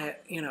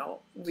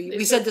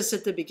 we said this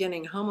at the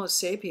beginning, Homo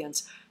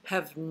sapiens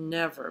have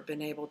never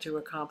been able to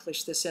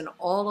accomplish this in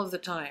all of the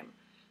time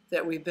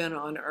that we've been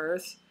on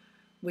Earth.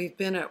 We've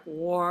been at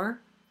war.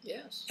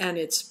 Yes. And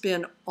it's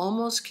been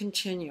almost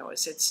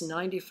continuous. It's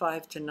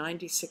 95 to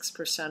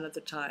 96% of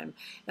the time.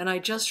 And I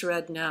just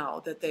read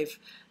now that they've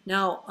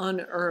now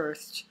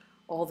unearthed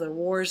all the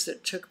wars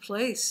that took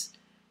place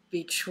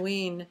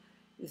between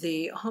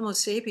the Homo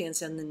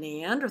sapiens and the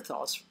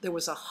Neanderthals. There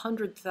was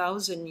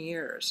 100,000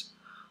 years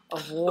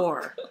of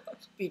war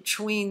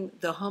between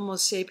the Homo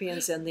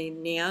sapiens and the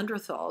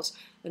Neanderthals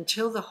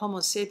until the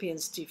Homo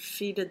sapiens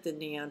defeated the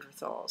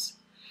Neanderthals.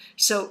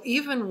 So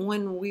even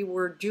when we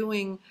were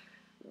doing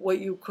what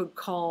you could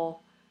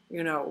call,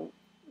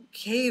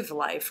 cave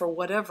life or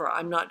whatever.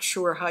 I'm not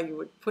sure how you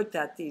would put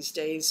that these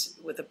days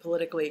with a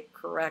politically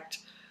correct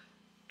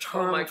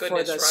term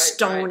for the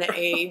Stone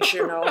Age,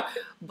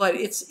 But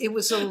it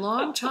was a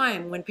long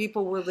time when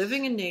people were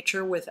living in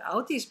nature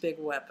without these big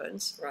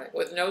weapons. Right,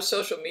 with no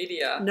social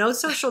media. No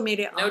social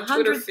media. No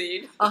Twitter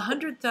feed.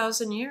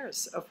 100,000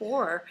 years of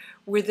war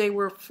where they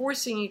were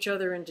forcing each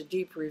other into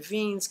deep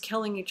ravines,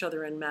 killing each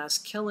other in mass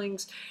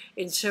killings.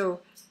 And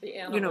so, the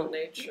animal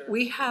nature.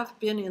 We have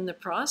been in the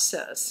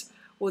process.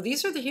 Well,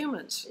 these are the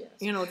humans.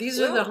 Yes. These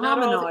are the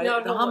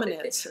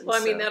hominids. Well,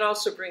 I mean, that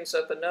also brings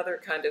up another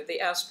kind of the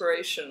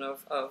aspiration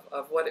of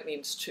what it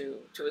means to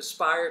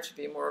aspire to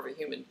be more of a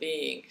human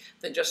being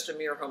than just a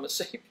mere Homo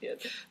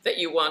sapien, that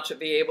you want to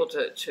be able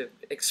to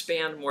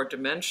expand more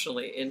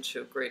dimensionally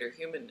into greater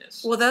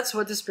humanness. Well, that's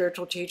what the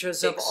spiritual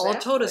teachers have all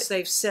told us.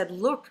 They've said,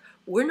 look,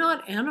 we're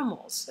not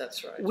animals.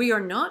 That's right. We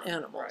are not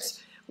animals.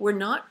 Right. We're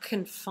not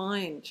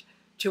confined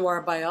to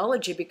our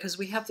biology because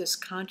we have this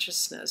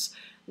consciousness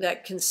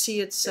that can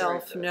see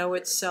itself, know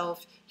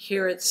itself,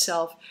 hear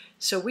itself.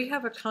 So we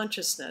have a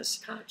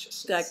consciousness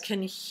that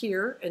can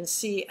hear and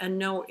see and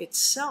know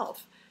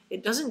itself.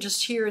 It doesn't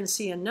just hear and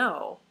see and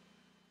know.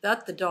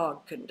 That the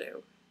dog can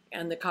do,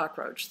 and the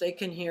cockroach. They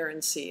can hear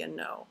and see and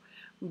know.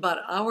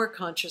 But our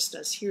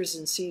consciousness hears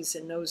and sees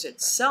and knows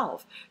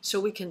itself, so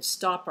we can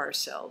stop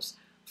ourselves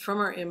from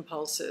our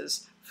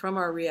impulses, from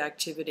our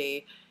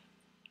reactivity,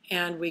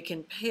 and we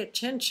can pay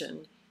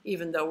attention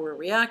even though we're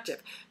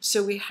reactive.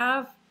 So we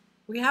have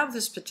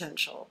this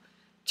potential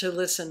to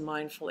listen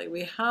mindfully.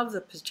 We have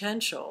the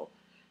potential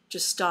to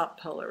stop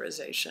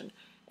polarization,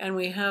 and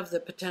we have the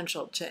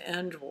potential to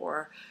end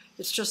war.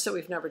 It's just that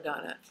we've never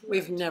done it. Right.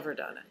 We've never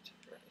done it.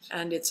 Right.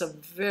 And it's a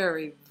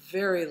very,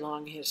 very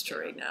long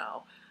history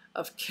now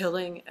of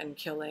killing and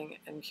killing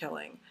and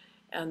killing.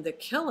 And the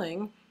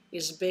killing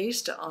is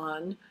based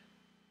on,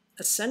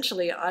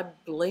 essentially, I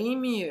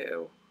blame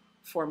you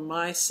for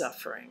my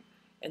suffering.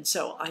 And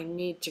so I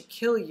need to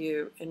kill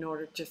you in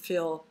order to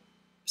feel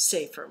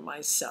safer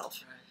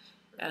myself.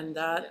 Right. And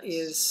that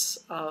is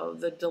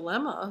the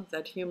dilemma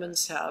that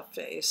humans have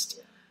faced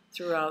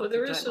throughout the time on Earth. Well,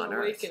 there is an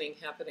awakening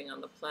happening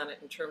on the planet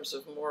in terms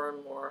of more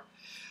and more,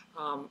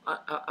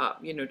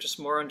 just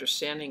more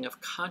understanding of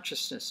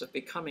consciousness, of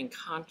becoming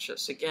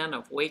conscious, again,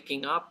 of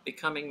waking up,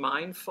 becoming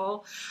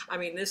mindful. I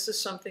mean, this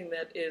is something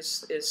that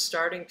is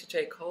starting to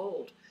take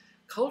hold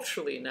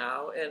culturally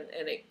now,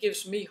 and it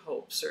gives me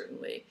hope,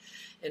 certainly,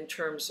 in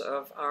terms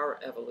of our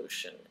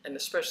evolution, and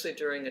especially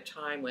during a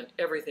time when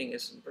everything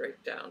is in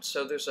breakdown.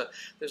 So there's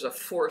a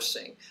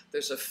forcing,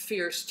 there's a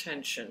fierce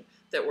tension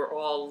that we're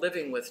all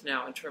living with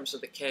now in terms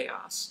of the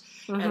chaos.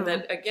 Mm-hmm. And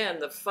that, again,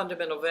 the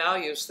fundamental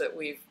values that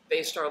we've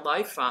based our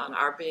life on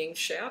are being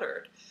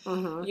shattered.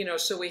 Mm-hmm.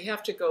 So we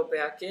have to go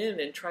back in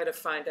and try to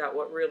find out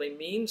what really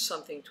means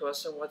something to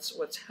us and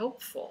what's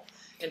helpful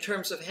in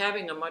terms of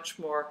having a much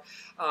more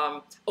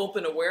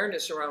open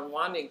awareness around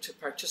wanting to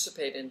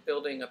participate in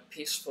building a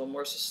peaceful,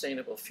 more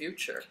sustainable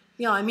future.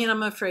 Yeah, I mean,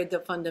 I'm afraid the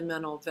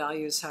fundamental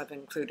values have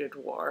included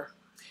war.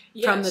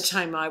 Yes. From the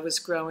time I was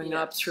growing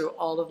up through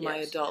all of my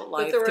adult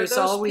life, there's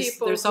always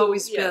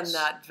been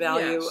that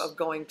value of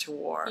going to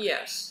war.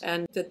 Yes.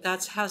 And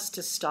that has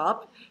to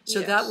stop.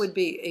 So that would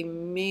be a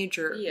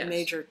major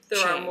change.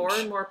 There are more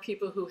and more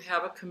people who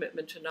have a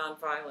commitment to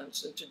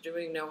nonviolence and to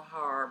doing no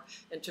harm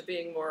and to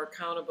being more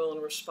accountable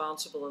and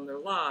responsible in their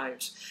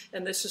lives.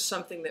 And this is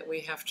something that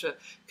we have to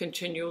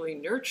continually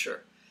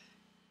nurture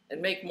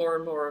and make more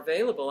and more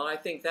available. And I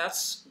think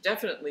that's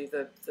definitely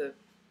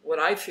what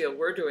I feel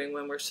we're doing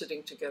when we're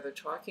sitting together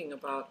talking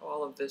about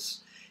all of this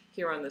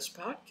here on this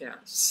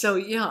podcast. So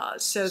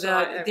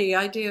the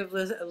idea of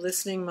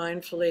listening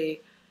mindfully,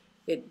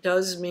 it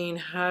does mean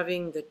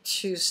having the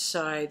two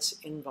sides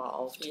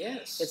involved.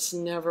 Yes. It's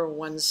never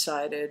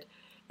one-sided,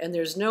 and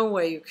there's no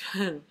way you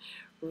can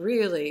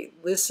really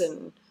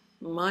listen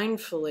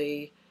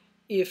mindfully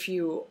if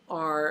you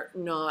are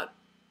not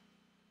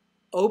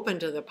open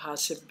to the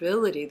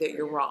possibility that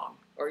you're wrong.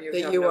 Or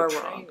you are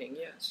training, wrong.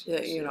 Yes.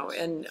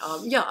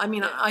 I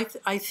mean,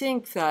 I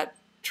think that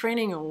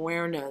training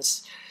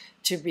awareness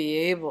to be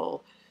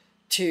able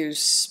to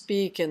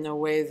speak in the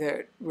way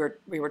that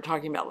we were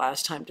talking about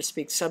last time, to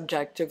speak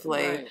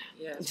subjectively,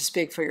 to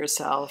speak for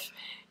yourself,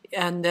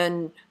 and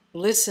then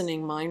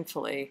listening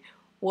mindfully.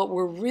 What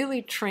we're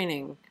really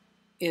training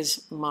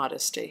is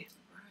modesty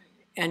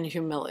and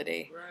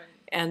humility. Right.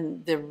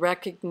 And the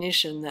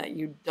recognition that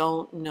you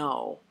don't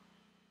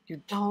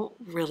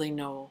really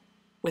know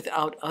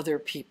without other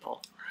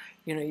people.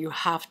 You know, you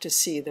have to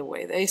see the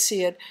way they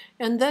see it,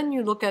 and then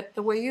you look at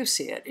the way you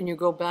see it, and you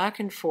go back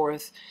and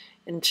forth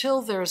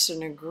until there's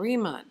an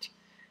agreement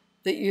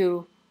that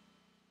you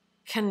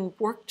can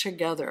work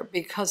together,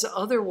 because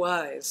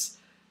otherwise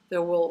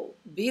there will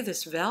be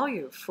this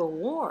value for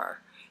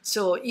war.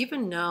 So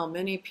even now,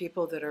 many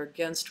people that are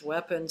against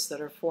weapons,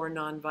 that are for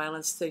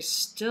nonviolence, they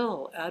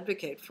still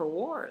advocate for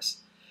wars,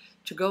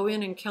 to go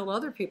in and kill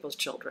other people's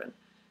children,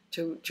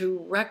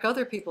 to wreck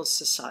other people's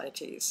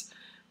societies,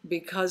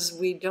 because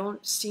we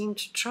don't seem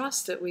to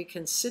trust that we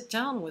can sit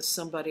down with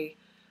somebody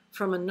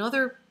from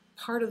another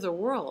part of the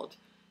world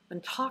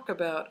and talk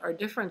about our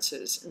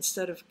differences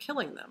instead of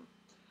killing them.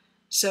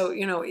 So,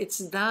 you know, it's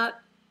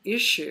that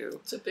issue.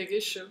 It's a big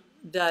issue.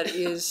 That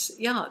is,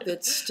 yeah,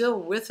 that's still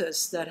with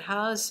us, that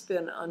has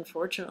been,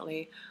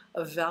 unfortunately,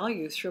 of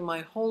value through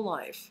my whole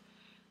life.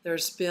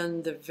 There's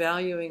been the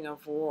valuing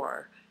of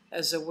war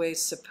as a way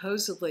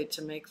supposedly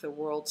to make the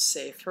world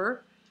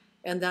safer,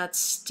 and that's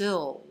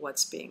still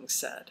what's being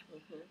said.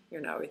 You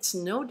know, it's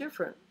no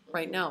different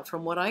right now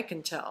from what I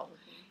can tell.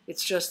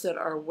 It's just that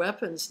our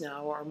weapons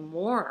now are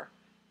more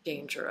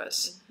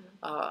dangerous.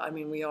 I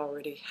mean, we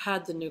already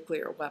had the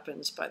nuclear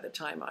weapons by the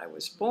time I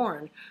was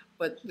born,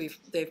 but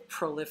they've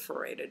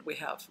proliferated. We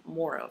have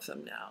more of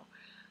them now.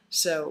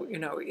 So, you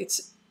know,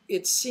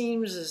 it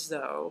seems as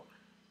though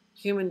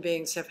human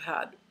beings have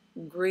had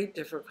great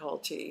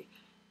difficulty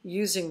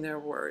using their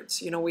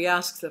words. You know, we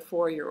ask the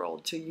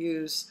 4-year-old to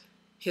use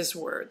his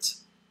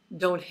words.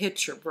 Don't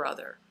hit your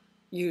brother.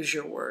 Use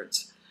your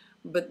words.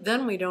 But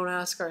then we don't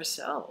ask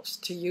ourselves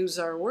to use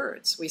our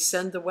words. We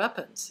send the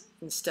weapons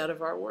instead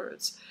of our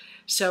words.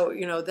 So,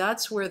 you know,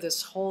 that's where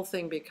this whole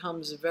thing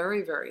becomes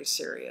very, very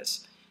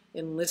serious.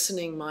 In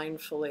listening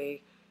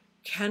mindfully,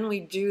 can we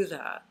do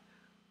that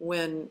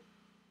when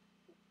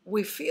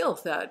we feel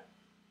that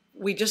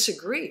we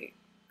disagree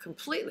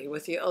completely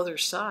with the other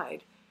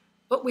side,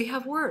 but we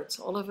have words?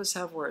 All of us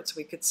have words.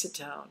 We could sit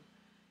down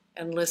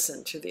and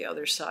listen to the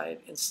other side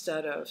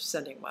instead of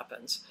sending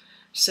weapons.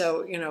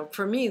 So, you know,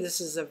 for me,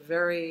 this is a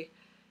very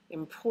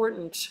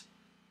important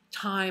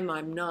time.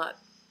 I'm not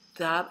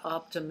that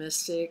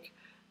optimistic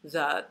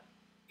that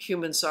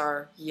humans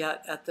are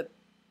yet at the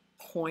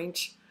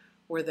point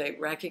where they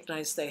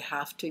recognize they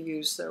have to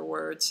use their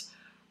words.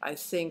 I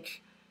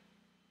think,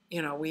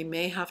 you know, we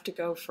may have to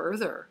go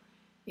further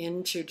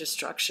into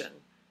destruction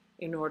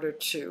in order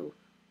to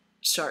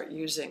start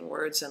using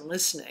words and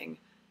listening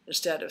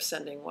instead of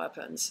sending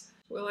weapons.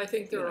 Well, I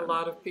think there are a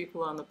lot of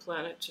people on the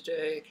planet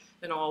today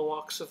in all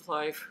walks of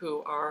life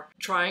who are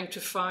trying to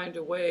find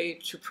a way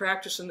to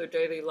practice in their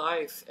daily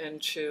life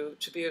and to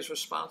be as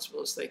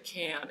responsible as they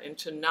can, and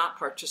to not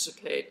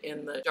participate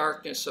in the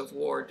darkness of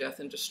war,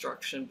 death, and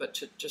destruction, but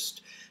to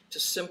just to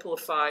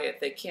simplify it.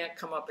 They can't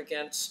come up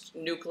against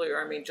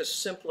nuclear. I mean,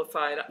 just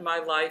simplify it. My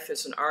life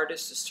as an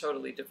artist is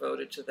totally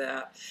devoted to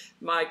that.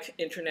 My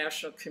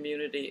international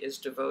community is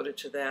devoted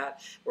to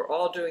that. We're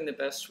all doing the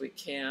best we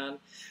can.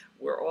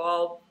 We're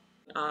all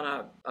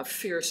on a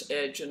fierce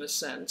edge in a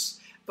sense,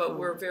 but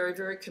we're very,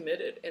 very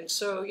committed. And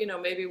so, you know,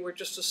 maybe we're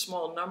just a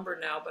small number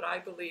now, but I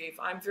believe,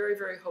 I'm very,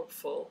 very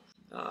hopeful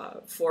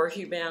for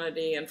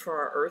humanity and for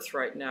our Earth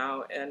right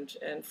now, and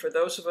for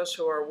those of us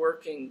who are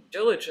working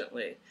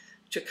diligently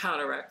to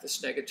counteract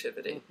this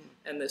negativity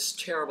and this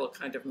terrible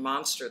kind of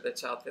monster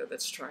that's out there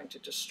that's trying to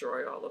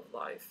destroy all of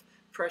life.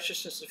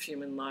 Preciousness of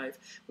human life.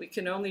 We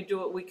can only do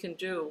what we can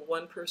do,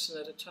 one person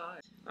at a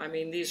time. I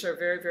mean, these are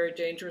very, very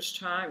dangerous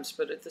times,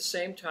 but at the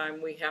same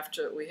time, we have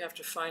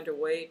to find a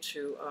way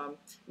to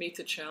meet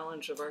the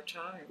challenge of our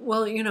time.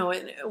 Well, you know,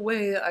 in a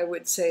way, I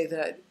would say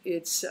that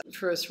it's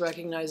first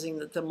recognizing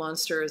that the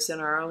monster is in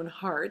our own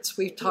hearts.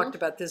 We talked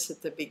about this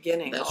at the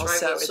beginning. That's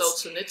also. right, with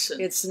Solzhenitsyn.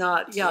 It's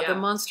not, the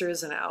monster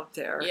isn't out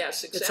there.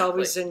 Yes, exactly. It's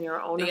always in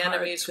your own heart. The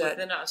enemy's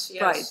within us,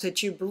 yes. Right,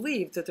 that you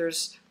believe that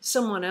there's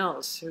someone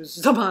else who's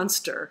the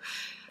monster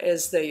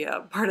is the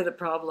part of the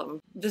problem.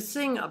 The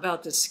thing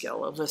about this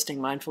skill of listening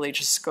mindfully,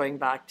 just going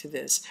back to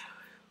this,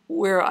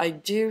 where I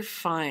do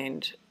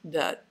find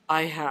that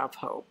I have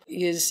hope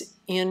is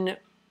in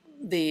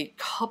the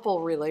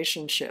couple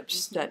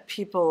relationships that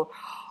people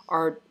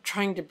are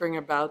trying to bring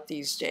about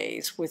these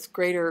days with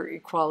greater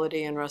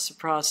equality and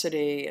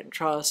reciprocity and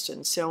trust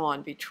and so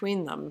on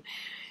between them.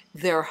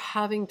 They're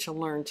having to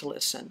learn to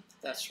listen.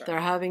 That's right. They're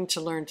having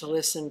to learn to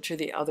listen to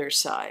the other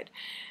side.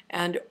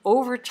 And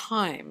over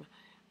time,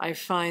 I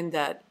find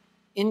that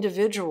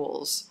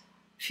individuals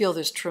feel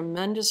this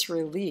tremendous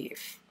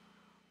relief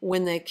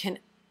when they can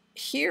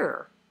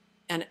hear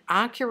and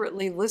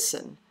accurately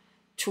listen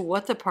to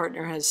what the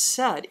partner has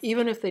said,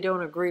 even if they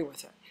don't agree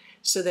with it.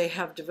 So they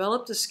have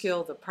developed the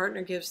skill, the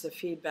partner gives the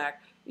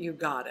feedback, you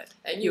got it.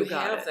 And you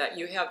have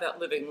that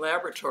living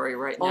laboratory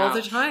right now. All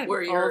the time.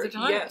 All the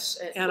time. Yes.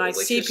 And I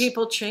see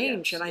people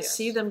change, and I yes.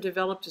 see them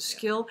develop a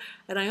skill,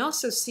 and I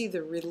also see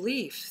the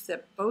relief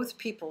that both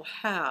people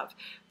have,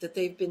 that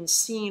they've been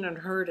seen and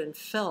heard and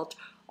felt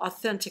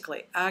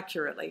authentically,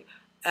 accurately,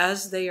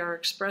 as they are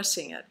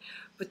expressing it.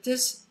 But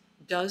this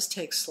does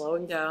take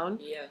slowing down.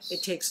 Yes.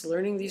 It takes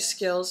learning these Yes.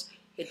 skills.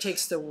 It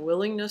takes the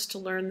willingness to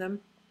learn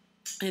them.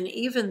 And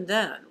even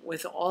then,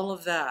 with all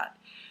of that,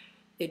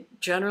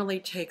 it generally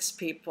takes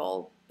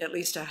people at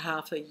least a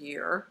half a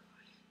year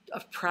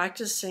of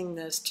practicing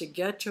this to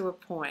get to a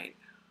point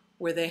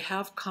where they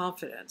have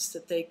confidence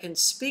that they can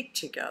speak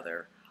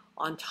together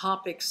on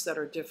topics that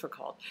are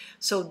difficult.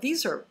 So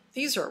these are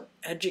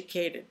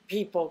educated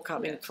people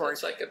coming for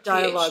it's like a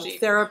dialogue PhD.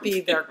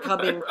 therapy. They're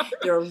coming,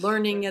 they're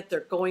learning it, they're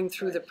going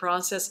through the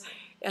process.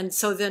 And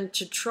so then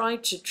to try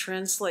to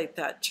translate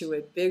that to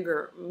a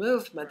bigger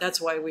movement, that's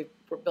why we're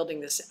building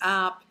this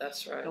app.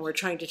 That's right. And we're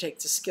trying to take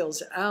the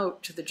skills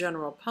out to the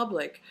general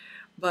public.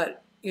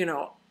 But, you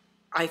know,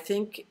 I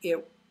think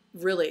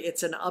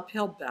it's an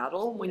uphill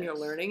battle when you're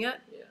learning it,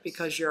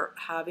 because you're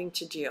having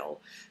to deal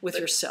with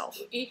yourself.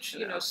 Each,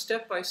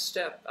 step by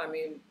step, I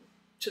mean,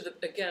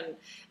 again,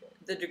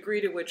 the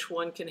degree to which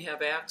one can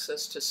have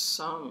access to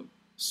some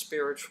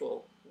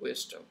spiritual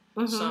wisdom,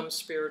 some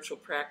spiritual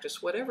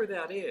practice, whatever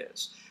that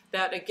is,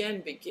 that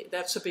again,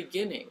 that's a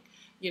beginning.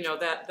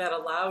 That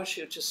allows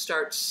you to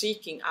start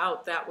seeking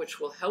out that which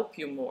will help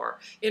you more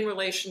in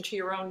relation to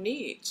your own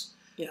needs.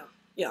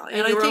 Yeah,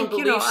 and I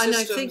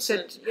think,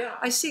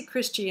 I see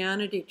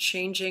Christianity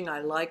changing. I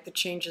like the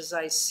changes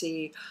I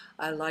see.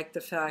 I like the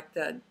fact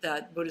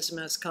that Buddhism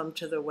has come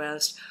to the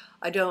West.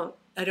 I don't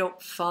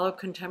follow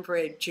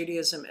contemporary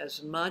Judaism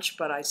as much,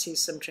 but I see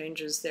some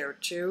changes there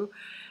too.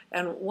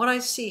 And what I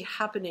see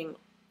happening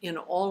in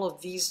all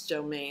of these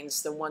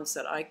domains, the ones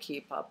that I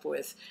keep up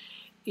with,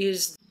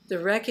 is the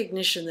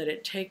recognition that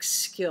it takes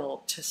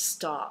skill to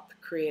stop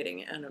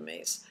creating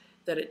enemies,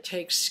 that it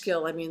takes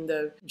skill. I mean,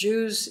 the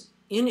Jews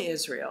in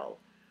Israel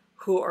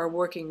who are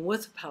working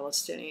with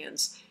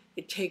Palestinians,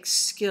 it takes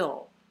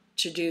skill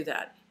to do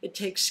that. It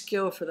takes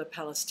skill for the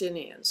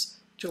Palestinians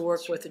to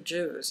work with the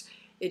Jews.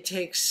 It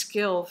takes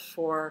skill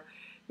for,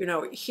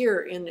 here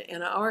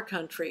in our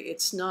country,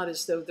 it's not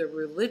as though the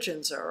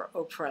religions are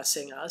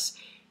oppressing us.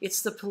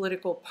 It's the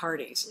political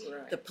parties.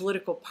 Right. The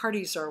political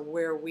parties are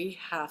where we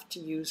have to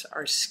use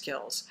our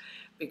skills,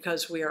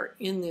 because we are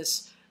in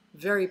this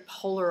very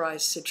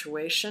polarized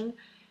situation,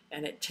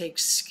 and it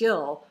takes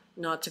skill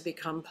not to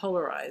become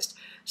polarized.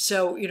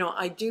 So,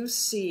 I do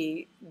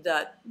see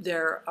that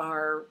there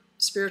are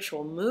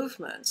spiritual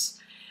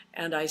movements,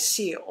 and I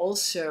see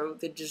also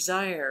the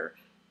desire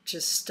to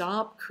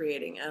stop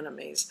creating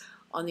enemies.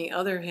 On the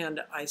other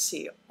hand, I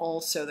see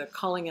also the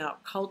calling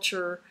out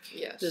culture,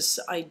 this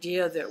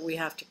idea that we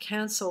have to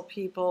cancel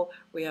people,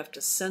 we have to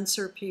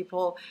censor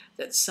people,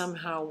 that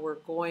somehow we're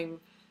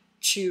going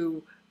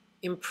to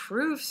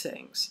improve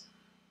things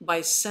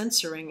by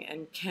censoring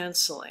and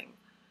canceling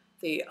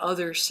the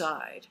other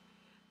side.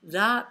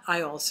 That I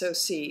also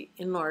see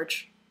in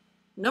large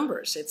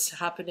numbers. It's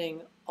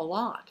happening a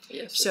lot.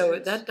 So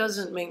that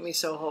doesn't make me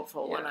so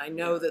hopeful when I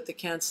know that the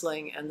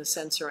canceling and the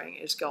censoring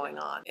is going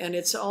on. And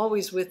it's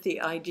always with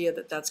the idea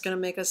that that's going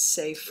to make us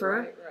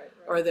safer,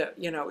 or that,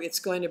 it's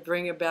going to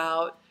bring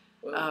about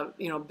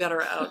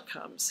better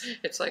outcomes.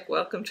 It's like,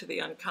 welcome to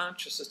the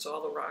unconscious. It's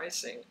all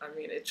arising. I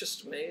mean, it's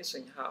just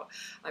amazing how,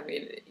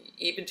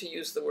 even to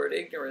use the word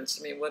ignorance,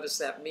 what does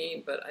that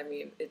mean? But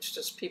it's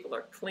just people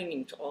are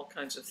clinging to all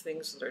kinds of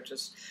things that are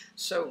just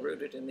so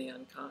rooted in the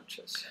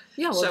unconscious.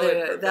 Yeah, well,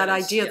 so that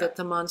idea that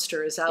the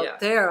monster is out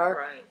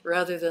there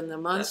rather than the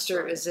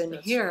monster is in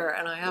here,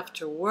 and I have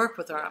to work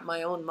with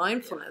my own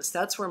mindfulness.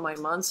 That's where my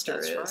monster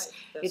is.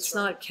 It's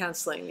not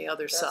canceling the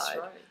other side.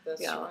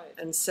 That's right.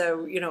 And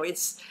so,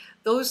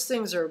 those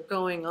things are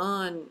going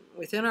on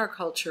within our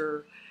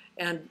culture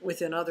and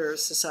within other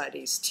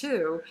societies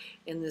too,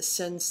 in the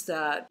sense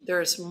that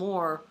there's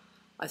more,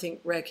 I think,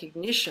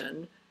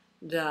 recognition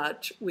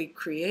that we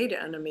create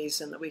enemies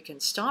and that we can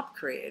stop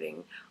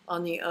creating.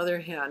 On the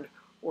other hand,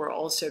 we're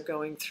also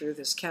going through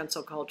this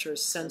cancel culture,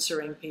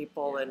 censoring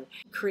people, and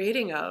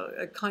creating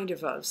a kind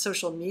of a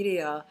social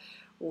media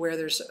where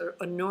there's an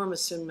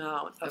enormous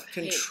amount of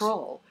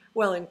control.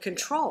 Well, in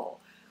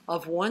control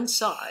of one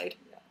side,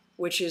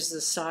 which is the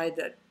side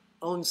that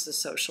owns the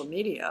social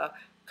media,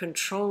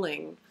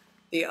 controlling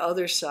the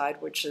other side,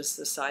 which is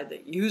the side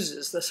that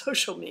uses the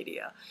social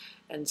media.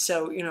 And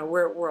so,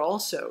 we're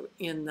also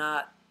in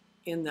that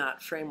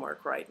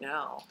framework right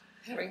now.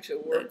 Having to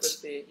work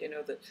with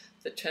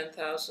the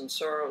 10,000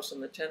 sorrows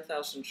and the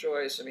 10,000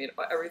 joys.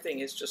 Everything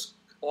is just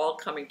all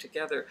coming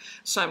together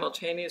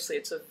simultaneously.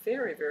 It's a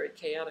very, very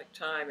chaotic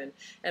time,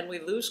 and we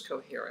lose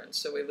coherence.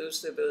 So we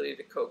lose the ability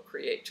to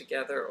co-create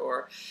together.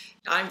 Or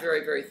I'm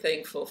very, very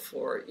thankful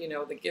for,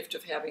 the gift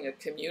of having a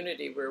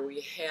community where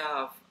we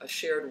have a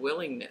shared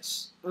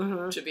willingness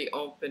to be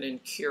open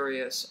and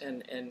curious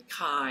and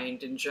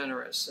kind and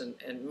generous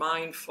and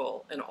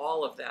mindful and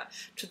all of that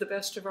to the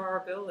best of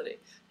our ability,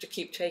 to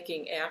keep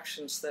taking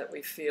actions that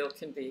we feel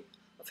can be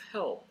of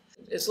help.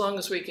 As long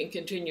as we can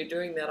continue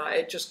doing that,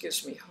 it just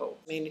gives me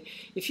hope. I mean,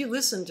 if you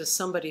listen to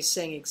somebody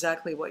saying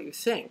exactly what you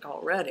think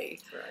already,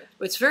 Right.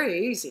 it's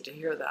very easy to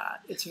hear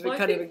that. It's Well,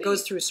 it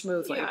goes through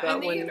smoothly. Yeah, but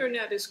and the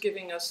internet is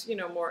giving us,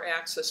 more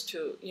access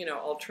to,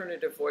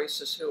 alternative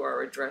voices who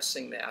are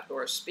addressing that, who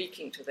are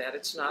speaking to that.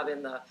 It's not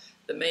in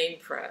the main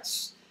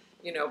press,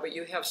 but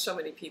you have so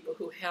many people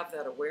who have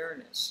that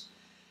awareness.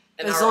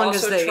 And as long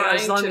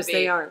as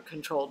they aren't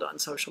controlled on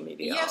social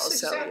media. Yes,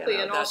 also, exactly,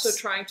 and also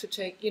trying to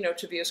take,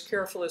 to be as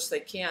careful as they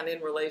can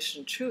in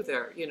relation to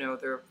their,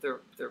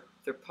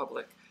 their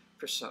public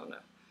persona.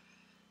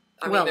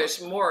 I mean,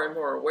 there's more and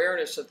more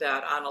awareness of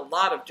that on a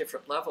lot of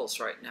different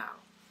levels right now.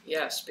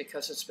 Yes,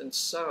 because it's been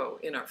so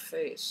in our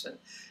face, and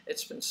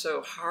it's been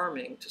so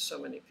harming to so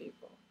many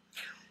people.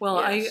 Well,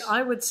 yes.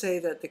 I would say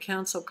that the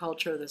cancel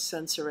culture, the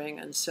censoring,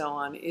 and so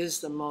on is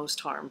the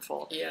most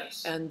harmful.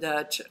 Yes. And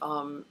that,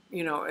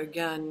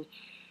 again...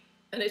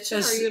 And it's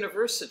in our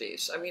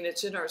universities. I mean,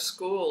 it's in our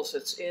schools.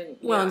 It's in...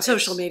 Well, in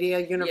social media,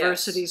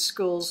 universities,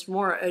 schools,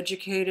 more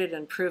educated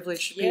and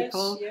privileged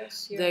people,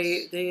 yes.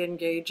 They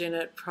engage in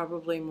it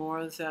probably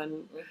more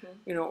than,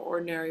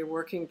 ordinary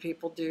working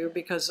people do,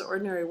 because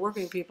ordinary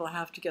working people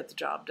have to get the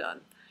job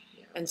done.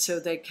 And so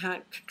they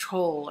can't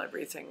control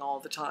everything all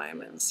the time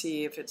and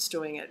see if it's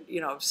doing it,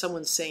 if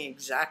someone's saying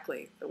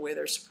exactly the way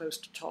they're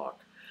supposed to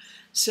talk.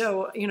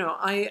 So,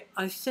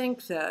 I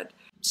think that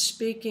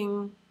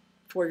speaking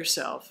for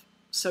yourself,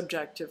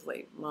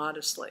 subjectively,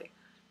 modestly,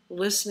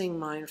 listening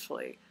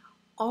mindfully,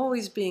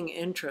 always being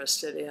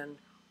interested in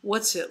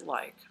what's it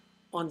like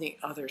on the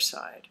other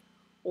side?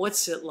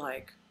 What's it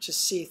like to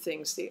see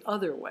things the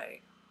other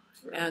way?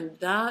 Right. And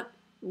that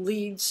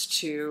leads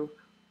to,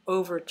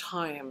 over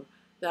time,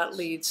 that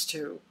leads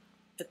to,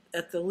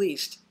 at the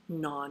least,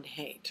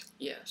 non-hate.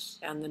 Yes.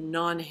 And the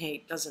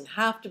non-hate doesn't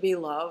have to be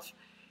love.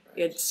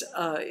 Right.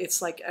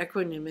 It's like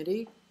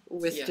equanimity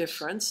with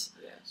difference.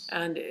 Yes.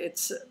 And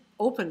it's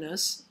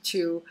openness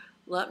to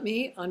let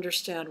me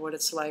understand what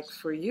it's like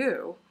for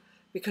you,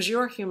 because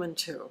you're human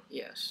too.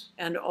 Yes.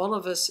 And all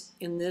of us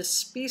in this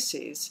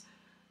species,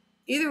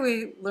 either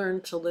we learn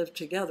to live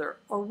together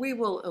or we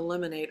will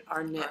eliminate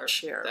our niche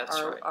here.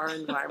 Our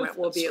environment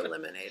will be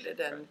eliminated.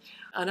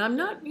 And I'm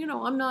not,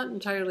 I'm not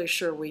entirely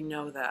sure we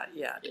know that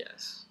yet.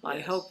 Yes. I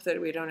hope that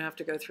we don't have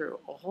to go through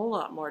a whole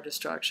lot more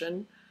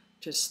destruction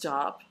to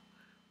stop,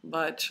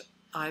 but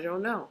I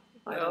don't know.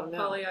 Well,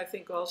 Polly, I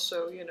think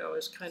also,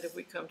 as kind of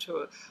we come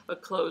to a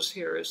close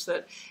here, is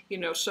that,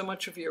 so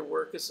much of your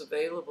work is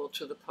available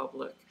to the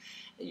public.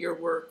 Your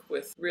work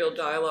with Real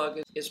Dialogue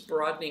is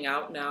broadening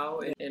out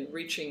now and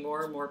reaching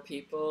more and more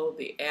people.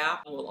 The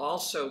app will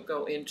also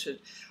go into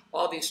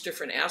all these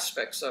different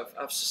aspects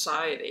of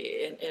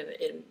society.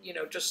 And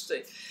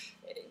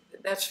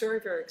that's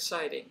very, very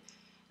exciting.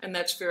 And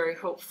that's very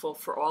hopeful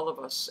for all of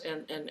us.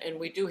 And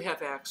we do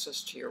have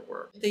access to your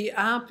work. The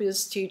app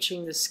is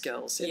teaching the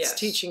skills. It's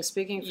teaching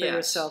speaking for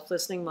yourself,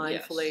 listening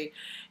mindfully,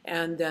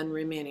 and then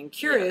remaining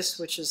curious,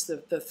 which is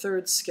the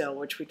third skill,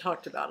 which we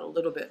talked about a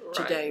little bit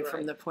today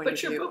from the point of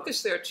view. But your book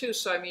is there too,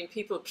 so I mean,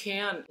 people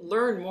can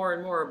learn more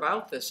and more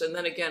about this, and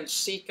then again,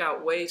 seek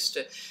out ways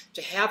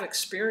to have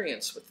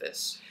experience with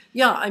this.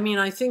 Yeah, I mean,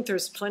 I think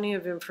there's plenty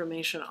of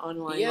information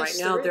online right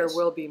now. There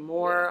will be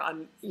more.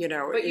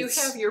 But you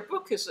have your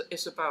book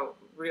is about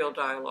real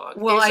dialogue.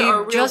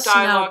 Well, real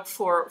dialogue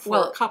for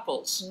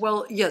couples.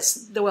 Well,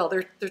 yes. Well,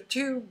 there are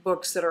two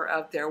books that are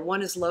out there.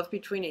 One is Love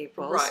Between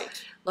Equals.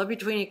 Right. Love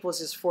Between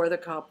Equals is for the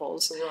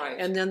couples. Right.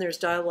 And then there's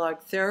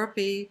Dialogue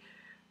Therapy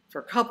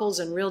for couples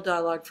and Real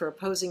Dialogue for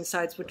opposing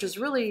sides, which is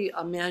really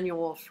a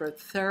manual for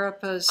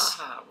therapists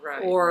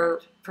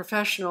or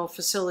professiontional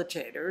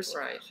facilitators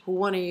who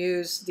want to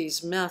use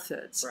these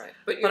methods.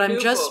 Right. But I'm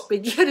just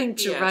beginning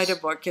to write a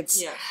book.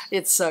 It's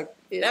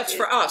that's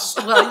for us.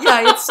 Well,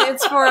 yeah,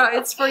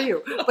 it's for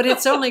you. But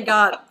it's only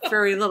got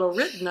very little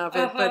written of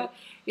it. But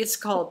it's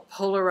called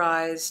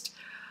Polarized: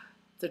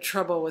 The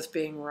Trouble with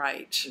Being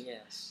Right.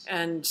 Yes.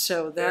 And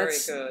so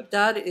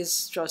that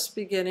is just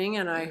beginning,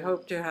 and I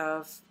hope to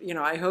have,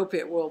 I hope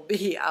it will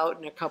be out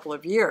in a couple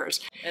of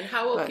years. And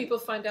how will people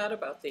find out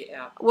about the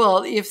app?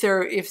 Well, if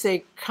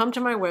they come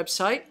to my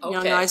website,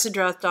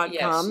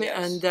 Young-Eisendrath.com,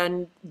 and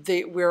then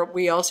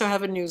we also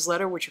have a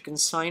newsletter which you can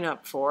sign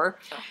up for,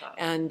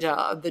 and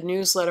the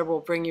newsletter will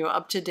bring you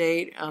up to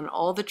date on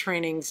all the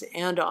trainings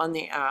and on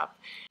the app,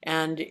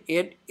 and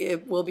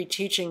it will be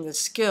teaching the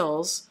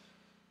skills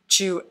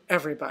to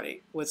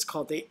everybody, what's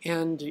called the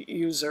end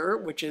user,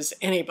 which is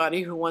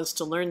anybody who wants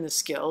to learn the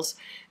skills.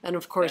 And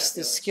of course,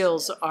 the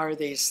skills are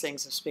these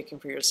things of speaking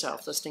for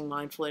yourself, listening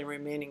mindfully, and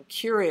remaining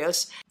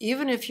curious.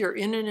 Even if you're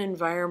in an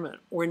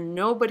environment where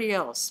nobody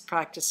else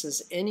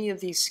practices any of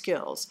these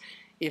skills,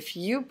 if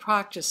you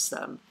practice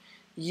them,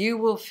 you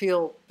will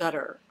feel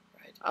better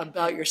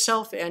about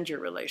yourself and your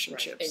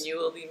relationships. Right. And you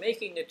will be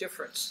making a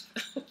difference.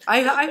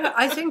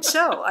 I think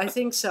so. I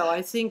think so.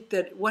 I think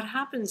that what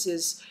happens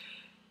is,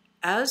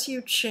 as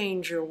you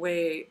change your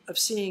way of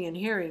seeing and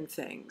hearing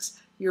things,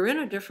 you're in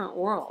a different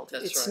world.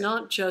 It's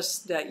not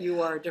just that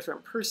you are a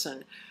different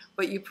person.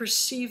 but you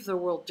perceive the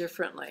world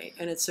differently,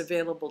 and it's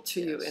available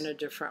to you in a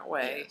different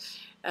way. Yes.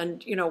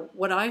 And, you know,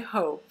 what I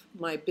hope,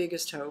 my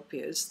biggest hope,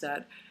 is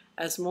that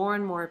as more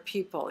and more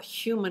people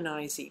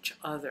humanize each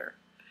other,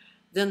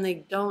 then they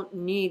don't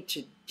need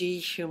to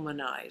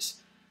dehumanize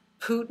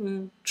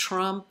Putin,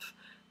 Trump,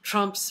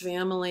 Trump's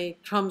family,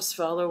 Trump's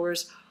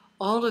followers.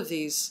 All of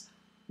these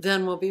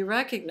then will be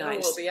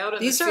recognized. We'll be out in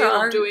the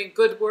field doing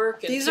good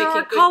work. And these are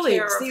our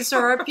colleagues. These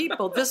are our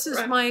people. This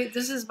is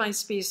my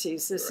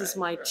species. This is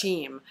my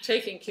team.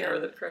 Taking care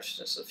of the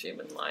preciousness of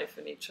human life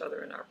and each other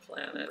and our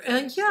planet.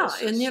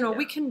 And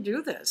we can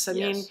do this. I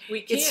mean,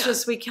 we can. It's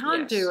just we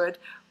can do it,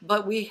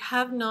 but we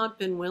have not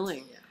been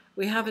willing. Yeah.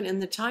 We haven't. In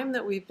the time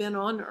that we've been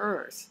on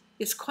Earth,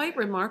 it's quite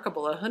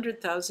remarkable.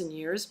 100,000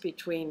 years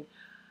between,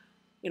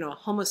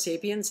 Homo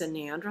sapiens and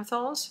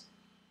Neanderthals.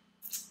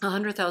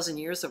 100,000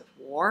 years of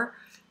war.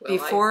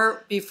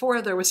 Well,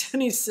 before there was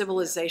any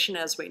civilization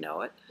as we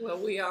know it. Well,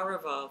 we are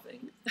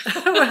evolving.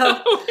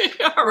 Well,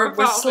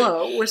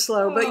 we're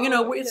slow, but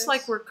it's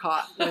like we're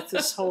caught with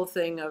this whole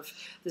thing of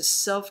this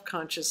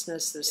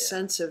self-consciousness, this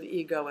sense of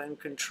ego and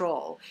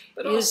control,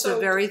 but is the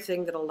very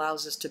thing that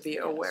allows us to be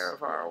aware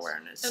of our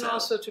awareness. And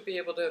also to be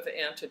able to have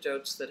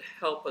antidotes that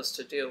help us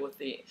to deal with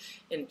the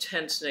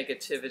intense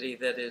negativity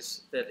that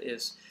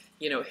is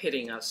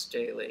hitting us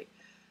daily.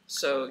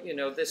 So,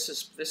 this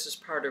is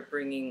part of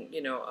bringing,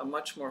 a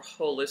much more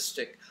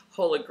holistic,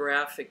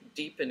 holographic,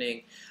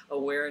 deepening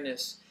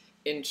awareness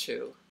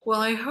into. Well,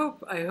 I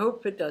hope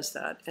it does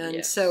that.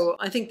 And so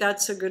I think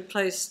that's a good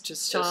place to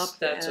stop.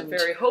 That's a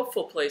very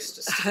hopeful place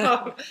to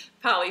stop.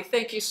 Polly,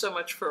 thank you so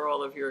much for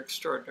all of your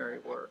extraordinary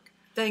work.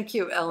 Thank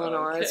you,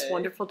 Eleanor. Okay. It's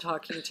wonderful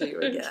talking to you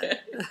again. Okay.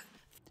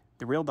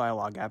 The Real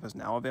Dialogue app is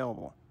now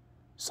available.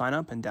 Sign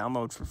up and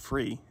download for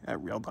free at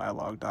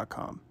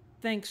realdialogue.com.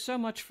 Thanks so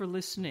much for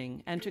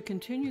listening, and to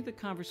continue the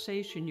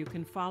conversation, you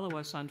can follow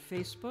us on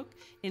Facebook,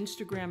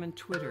 Instagram, and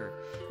Twitter.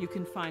 You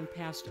can find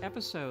past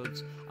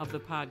episodes of the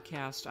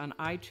podcast on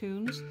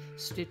iTunes,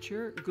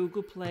 Stitcher,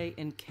 Google Play,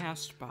 and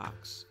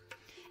CastBox.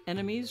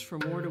 Enemies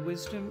from War to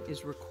Wisdom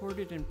is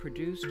recorded and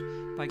produced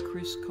by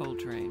Chris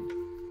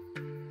Coltrane.